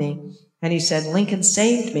company, and he said, Lincoln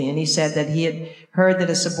saved me. And he said that he had heard that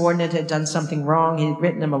a subordinate had done something wrong. He had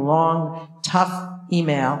written him a long, tough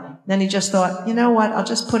email. Then he just thought, you know what, I'll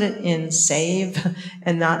just put it in save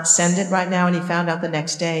and not send it right now. And he found out the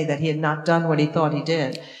next day that he had not done what he thought he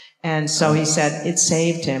did. And so he said it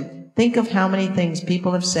saved him. Think of how many things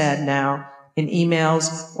people have said now in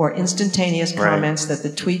emails or instantaneous comments that the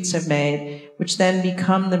tweets have made, which then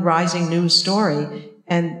become the rising news story.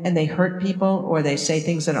 And they hurt people, or they say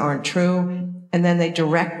things that aren't true, and then they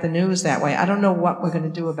direct the news that way. I don't know what we're going to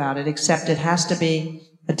do about it, except it has to be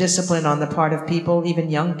a discipline on the part of people, even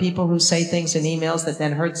young people who say things in emails that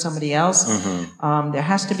then hurt somebody else. There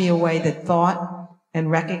has to be a way that thought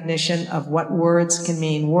and recognition of what words can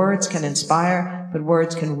mean. Words can inspire, but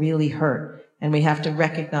words can really hurt. And we have to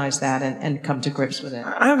recognize that and come to grips with it.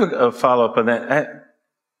 I have a follow-up on that.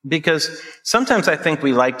 Because sometimes I think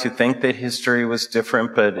we like to think that history was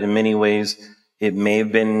different, but in many ways it may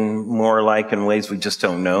have been more alike in ways we just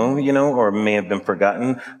don't know, or may have been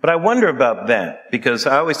forgotten. But I wonder about that, because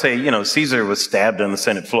I always say, Caesar was stabbed on the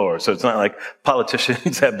Senate floor, so it's not like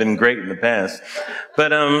politicians have been great in the past.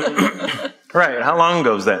 But, right, how long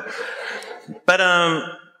ago was that? But,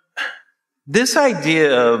 this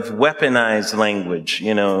idea of weaponized language,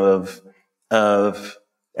 of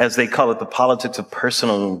as they call it, the politics of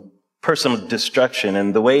personal destruction,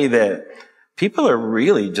 and the way that people are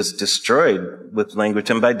really just destroyed with language.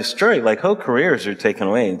 And by destroyed, like whole careers are taken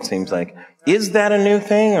away, it seems like. Is that a new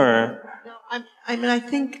thing, or? No, I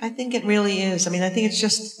think it really is. I think it's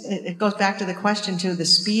just, it goes back to the question too, the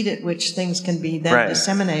speed at which things can be then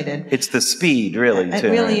disseminated. It's the speed, really, too. It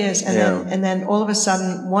really is. And then all of a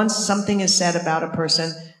sudden, once something is said about a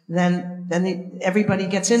person, then everybody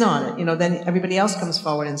gets in on it. Then everybody else comes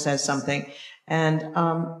forward and says something. And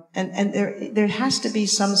there has to be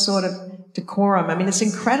some sort of decorum. It's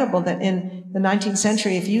incredible that in the 19th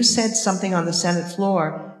century, if you said something on the Senate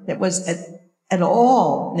floor that was at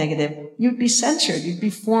all negative, you'd be censured. You'd be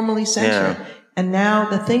formally censured. Yeah. And now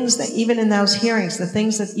the things that, even in those hearings, the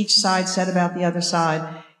things that each side said about the other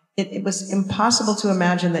side, it was impossible to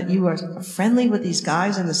imagine that you were friendly with these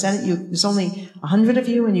guys in the Senate. There's only 100 of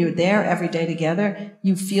you, and you're there every day together.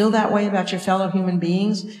 You feel that way about your fellow human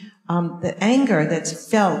beings. The anger that's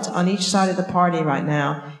felt on each side of the party right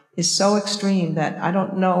now is so extreme that I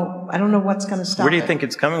don't know what's going to stop it. Where do you think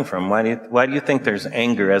it's coming from? Why do you think there's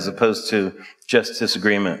anger as opposed to just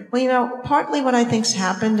disagreement? Well, partly what I think's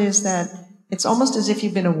happened is that it's almost as if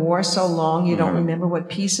you've been in a war so long you don't remember what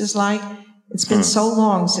peace is like. It's been so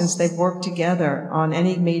long since they've worked together on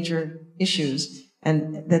any major issues,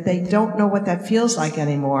 and that they don't know what that feels like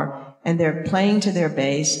anymore. And they're playing to their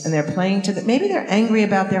base, and they're playing to maybe they're angry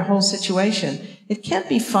about their whole situation. It can't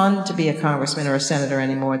be fun to be a congressman or a senator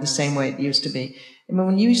anymore the same way it used to be.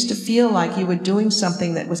 When you used to feel like you were doing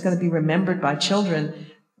something that was going to be remembered by children,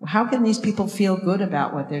 how can these people feel good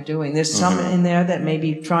about what they're doing? There's some in there that may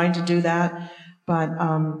be trying to do that, but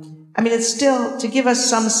it's still to give us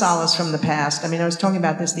some solace from the past. I was talking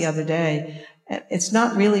about this the other day. It's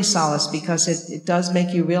not really solace, because it does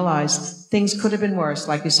make you realize things could have been worse,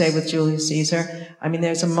 like you say with Julius Caesar.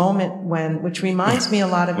 There's a moment which reminds me a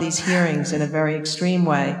lot of these hearings in a very extreme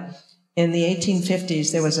way. In the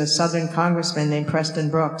 1850s, there was a Southern congressman named Preston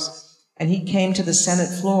Brooks, and he came to the Senate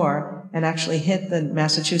floor and actually hit the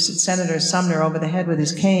Massachusetts Senator Sumner over the head with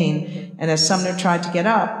his cane. And as Sumner tried to get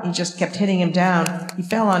up, he just kept hitting him down. He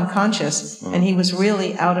fell unconscious, and he was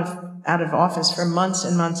really out of office for months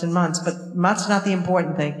and months and months. But that's not the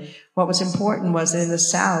important thing. What was important was that in the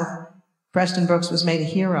South, Preston Brooks was made a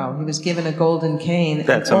hero. He was given a golden cane.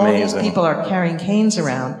 That's and all amazing. these people are carrying canes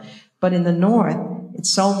around. But in the North, it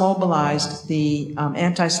so mobilized the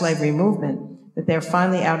anti-slavery movement that they're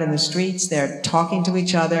finally out in the streets. They're talking to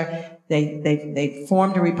each other. They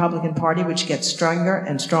formed a Republican Party which gets stronger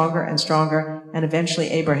and stronger and stronger, and eventually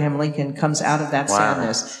Abraham Lincoln comes out of that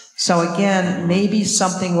sadness. So again, maybe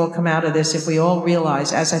something will come out of this if we all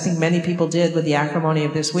realize, as I think many people did with the acrimony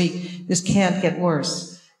of this week, this can't get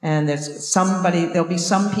worse. And there'll be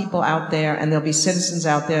some people out there, and there'll be citizens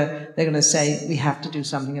out there, they're going to say, we have to do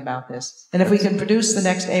something about this. And if we can produce the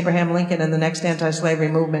next Abraham Lincoln and the next anti-slavery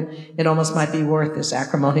movement, it almost might be worth this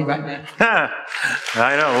acrimony right now.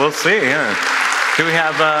 I know, we'll see, yeah. Do we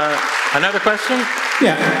have another question?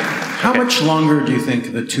 Yeah. How much longer do you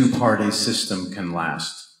think the two-party system can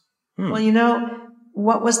last? Well, you know,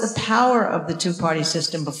 what was the power of the two-party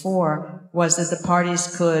system before was that the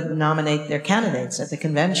parties could nominate their candidates at the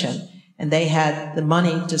convention, and they had the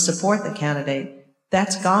money to support the candidate.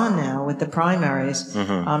 That's gone now with the primaries.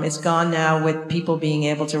 It's gone now with people being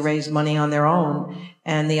able to raise money on their own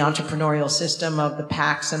and the entrepreneurial system of the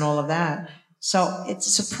PACs and all of that. So it's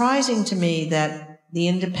surprising to me that the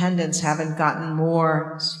independents haven't gotten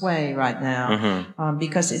more sway right now,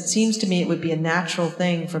 because it seems to me it would be a natural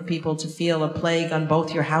thing for people to feel a plague on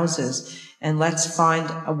both your houses, and let's find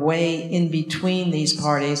a way in between these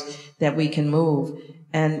parties that we can move.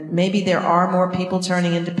 And maybe there are more people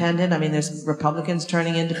turning independent. I mean, there's Republicans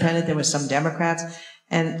turning independent. There was some Democrats.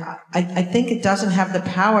 And I think it doesn't have the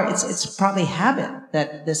power. It's probably habit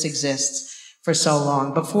that this exists for so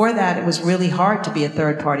long. Before that, it was really hard to be a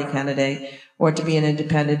third-party candidate or to be an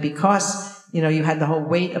independent because, you know, you had the whole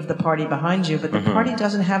weight of the party behind you, but the party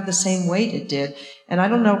doesn't have the same weight it did. And I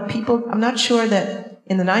don't know, I'm not sure that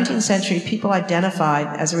in the 19th century, people identified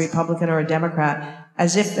as a Republican or a Democrat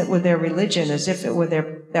as if it were their religion, as if it were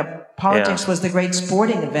their politics was the great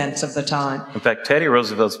sporting events of the time. In fact, Teddy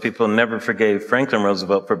Roosevelt's people never forgave Franklin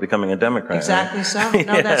Roosevelt for becoming a Democrat. Exactly, right? So.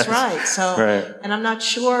 No, yes. That's right. So, and I'm not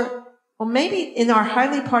sure. Well, maybe in our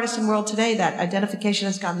highly partisan world today, that identification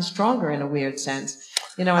has gotten stronger in a weird sense.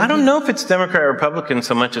 You know, I don't know if it's Democrat or Republican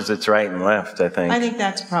so much as it's right and left, I think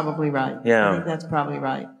that's probably right. Yeah. I think that's probably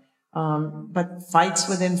right. But fights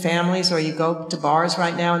within families, or you go to bars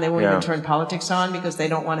right now and they won't even turn politics on because they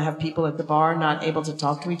don't want to have people at the bar not able to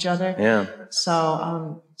talk to each other. Yeah.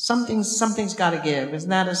 So, something's got to give.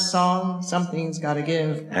 Isn't that a song? Something's got to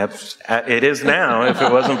give. It is now, if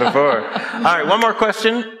it wasn't before. All right, one more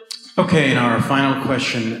question. Okay, and our final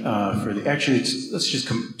question let's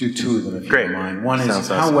just do two of them if you don't mind. One is,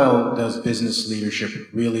 how well does business leadership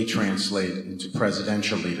really translate into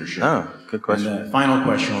presidential leadership? Oh, good question. And the final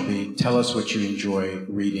question will be, tell us what you enjoy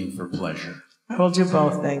reading for pleasure. I will do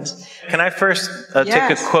both things. Can I first take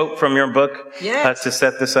a quote from your book to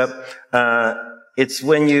set this up? It's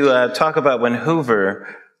when you talk about when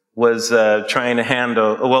Hoover was trying to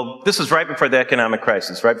handle, this was right before the economic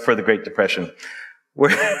crisis, right before the Great Depression,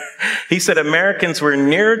 where he said Americans were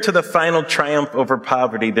nearer to the final triumph over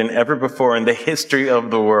poverty than ever before in the history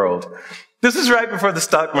of the world. This is right before the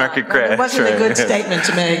stock market crash. It wasn't a good statement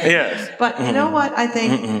to make. Yes. But you know what? I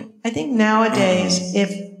think nowadays,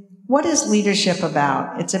 what is leadership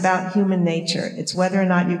about? It's about human nature. It's whether or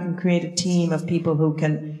not you can create a team of people who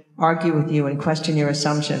can argue with you and question your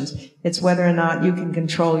assumptions. It's whether or not you can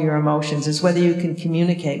control your emotions. It's whether you can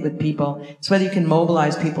communicate with people. It's whether you can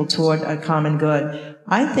mobilize people toward a common good.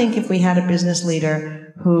 I think if we had a business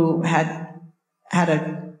leader who had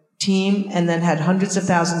a team and then had hundreds of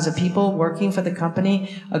thousands of people working for the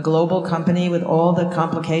company, a global company with all the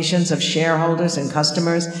complications of shareholders and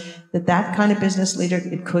customers, that kind of business leader,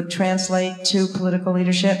 it could translate to political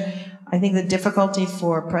leadership. I think the difficulty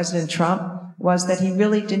for President Trump was that he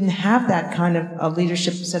really didn't have that kind of a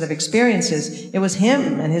leadership set of experiences. It was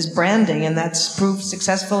him and his branding, and that's proved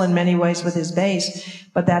successful in many ways with his base.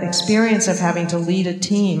 But that experience of having to lead a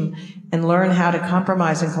team and learn how to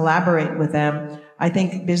compromise and collaborate with them, I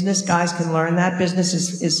think business guys can learn that. Business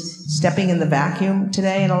is stepping in the vacuum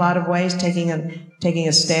today in a lot of ways, taking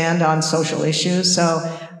a stand on social issues. So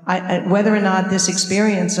whether or not this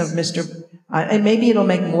experience of and maybe it'll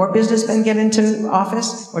make more businessmen get into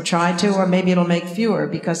office, or try to, or maybe it'll make fewer,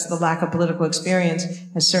 because the lack of political experience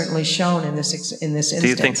has certainly shown in this instance. Do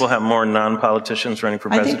you think we'll have more non-politicians running for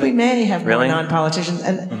president? I think we may have more non-politicians,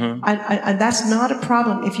 and that's not a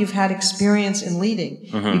problem if you've had experience in leading.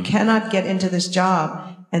 You cannot get into this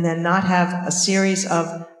job and then not have a series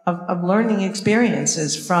of learning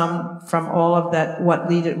experiences from all of that, what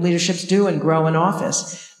leaderships do and grow in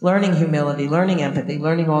office. Learning humility, learning empathy,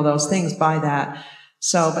 learning all those things by that.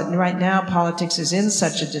 So, but right now politics is in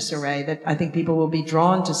such a disarray that I think people will be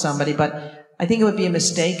drawn to somebody, but I think it would be a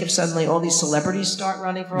mistake if suddenly all these celebrities start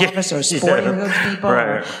running for office, or sporting goods people,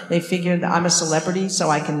 or they figure that I'm a celebrity so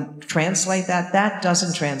I can translate that. That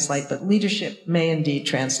doesn't translate, but leadership may indeed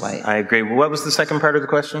translate. I agree. What was the second part of the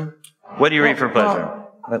question? What do you read for pleasure?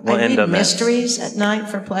 We'll I end read on that. mysteries at night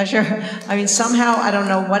for pleasure. I mean, somehow, I don't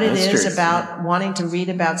know what it Mysteries. is about wanting to read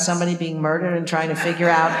about somebody being murdered and trying to figure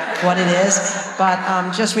out what it is.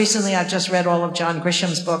 But just recently, I've just read all of John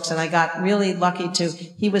Grisham's books, and I got really lucky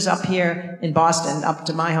he was up here in Boston, up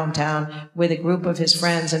to my hometown, with a group of his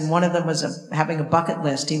friends, and one of them was having a bucket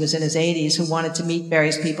list. He was in his 80s who wanted to meet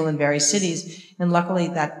various people in various cities. And luckily,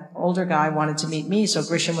 that older guy wanted to meet me, so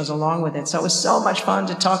Grisham was along with it. So it was so much fun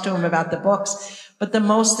to talk to him about the books. But the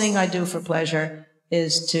most thing I do for pleasure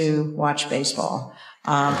is to watch baseball.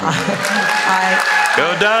 Go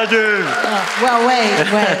Dodgers! Well, wait.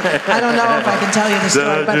 I don't know if I can tell you the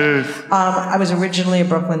story, Dodgers. but I was originally a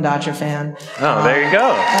Brooklyn Dodger fan. Oh, there you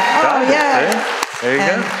go. Dodgers, yeah. There you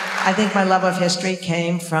And go. I think my love of history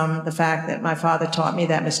came from the fact that my father taught me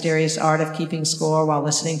that mysterious art of keeping score while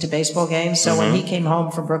listening to baseball games. So when he came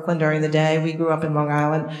home from Brooklyn during the day, we grew up in Long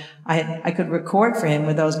Island, I could record for him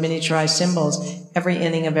with those miniaturized symbols every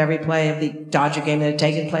inning of every play of the Dodger game that had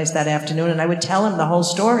taken place that afternoon, and I would tell him the whole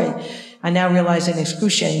story. I now realize in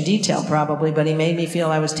excruciating detail probably, but he made me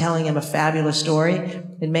feel I was telling him a fabulous story.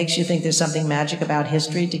 It makes you think there's something magic about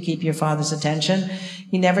history to keep your father's attention.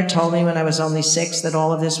 He never told me when I was only 6 that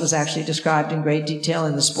all of this was actually described in great detail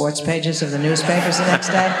in the sports pages of the newspapers the next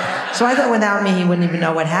day. So I thought without me, he wouldn't even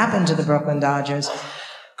know what happened to the Brooklyn Dodgers.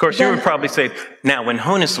 Of course, you would probably say, now, when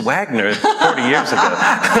Honus Wagner, 40 years ago.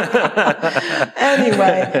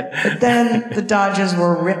 Anyway, but then the Dodgers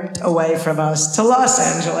were ripped away from us to Los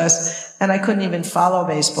Angeles, and I couldn't even follow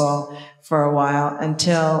baseball for a while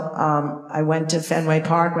until I went to Fenway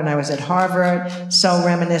Park when I was at Harvard, so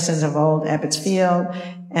reminiscent of old Ebbets Field,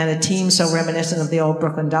 and a team so reminiscent of the old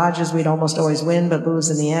Brooklyn Dodgers. We'd almost always win, but lose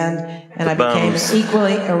in the end. And I became an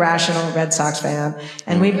equally irrational Red Sox fan.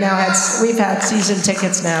 And we've had season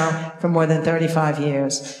tickets now for more than 35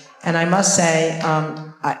 years. And I must say,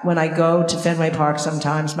 when I go to Fenway Park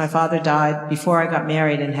sometimes, my father died before I got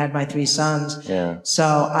married and had my 3 sons. Yeah.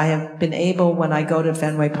 So I have been able, when I go to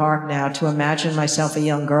Fenway Park now, to imagine myself a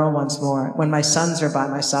young girl once more, when my sons are by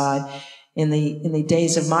my side. In the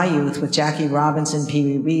days of my youth with Jackie Robinson, Pee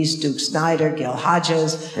Wee Reese, Duke Snider, Gil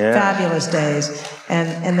Hodges, fabulous days.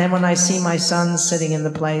 And then when I see my sons sitting in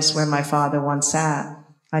the place where my father once sat,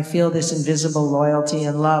 I feel this invisible loyalty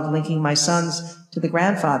and love linking my sons to the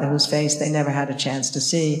grandfather whose face they never had a chance to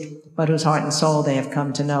see, but whose heart and soul they have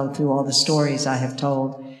come to know through all the stories I have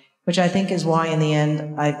told, which I think is why in the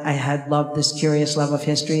end I had loved this curious love of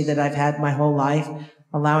history that I've had my whole life,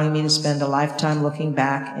 allowing me to spend a lifetime looking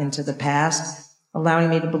back into the past, allowing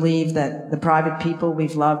me to believe that the private people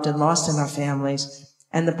we've loved and lost in our families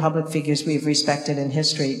and the public figures we've respected in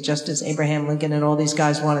history, just as Abraham Lincoln and all these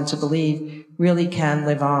guys wanted to believe, really can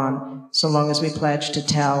live on, so long as we pledge to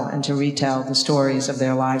tell and to retell the stories of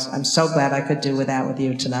their lives. I'm so glad I could do that with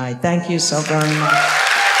you tonight. Thank you so very much.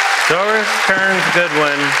 Doris Kearns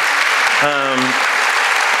Goodwin.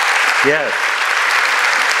 Yes.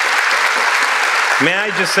 May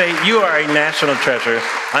I just say, you are a national treasure.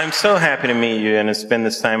 I'm so happy to meet you and to spend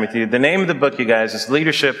this time with you. The name of the book, you guys, is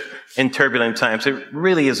Leadership in Turbulent Times. It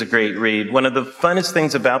really is a great read. One of the funnest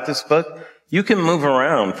things about this book, you can move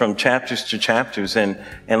around from chapters to chapters and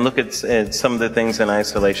look at some of the things in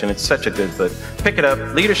isolation. It's such a good book. Pick it up,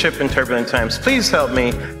 Leadership in Turbulent Times. Please help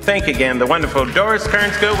me thank again the wonderful Doris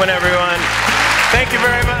Kearns Goodwin, everyone. Thank you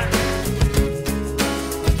very much.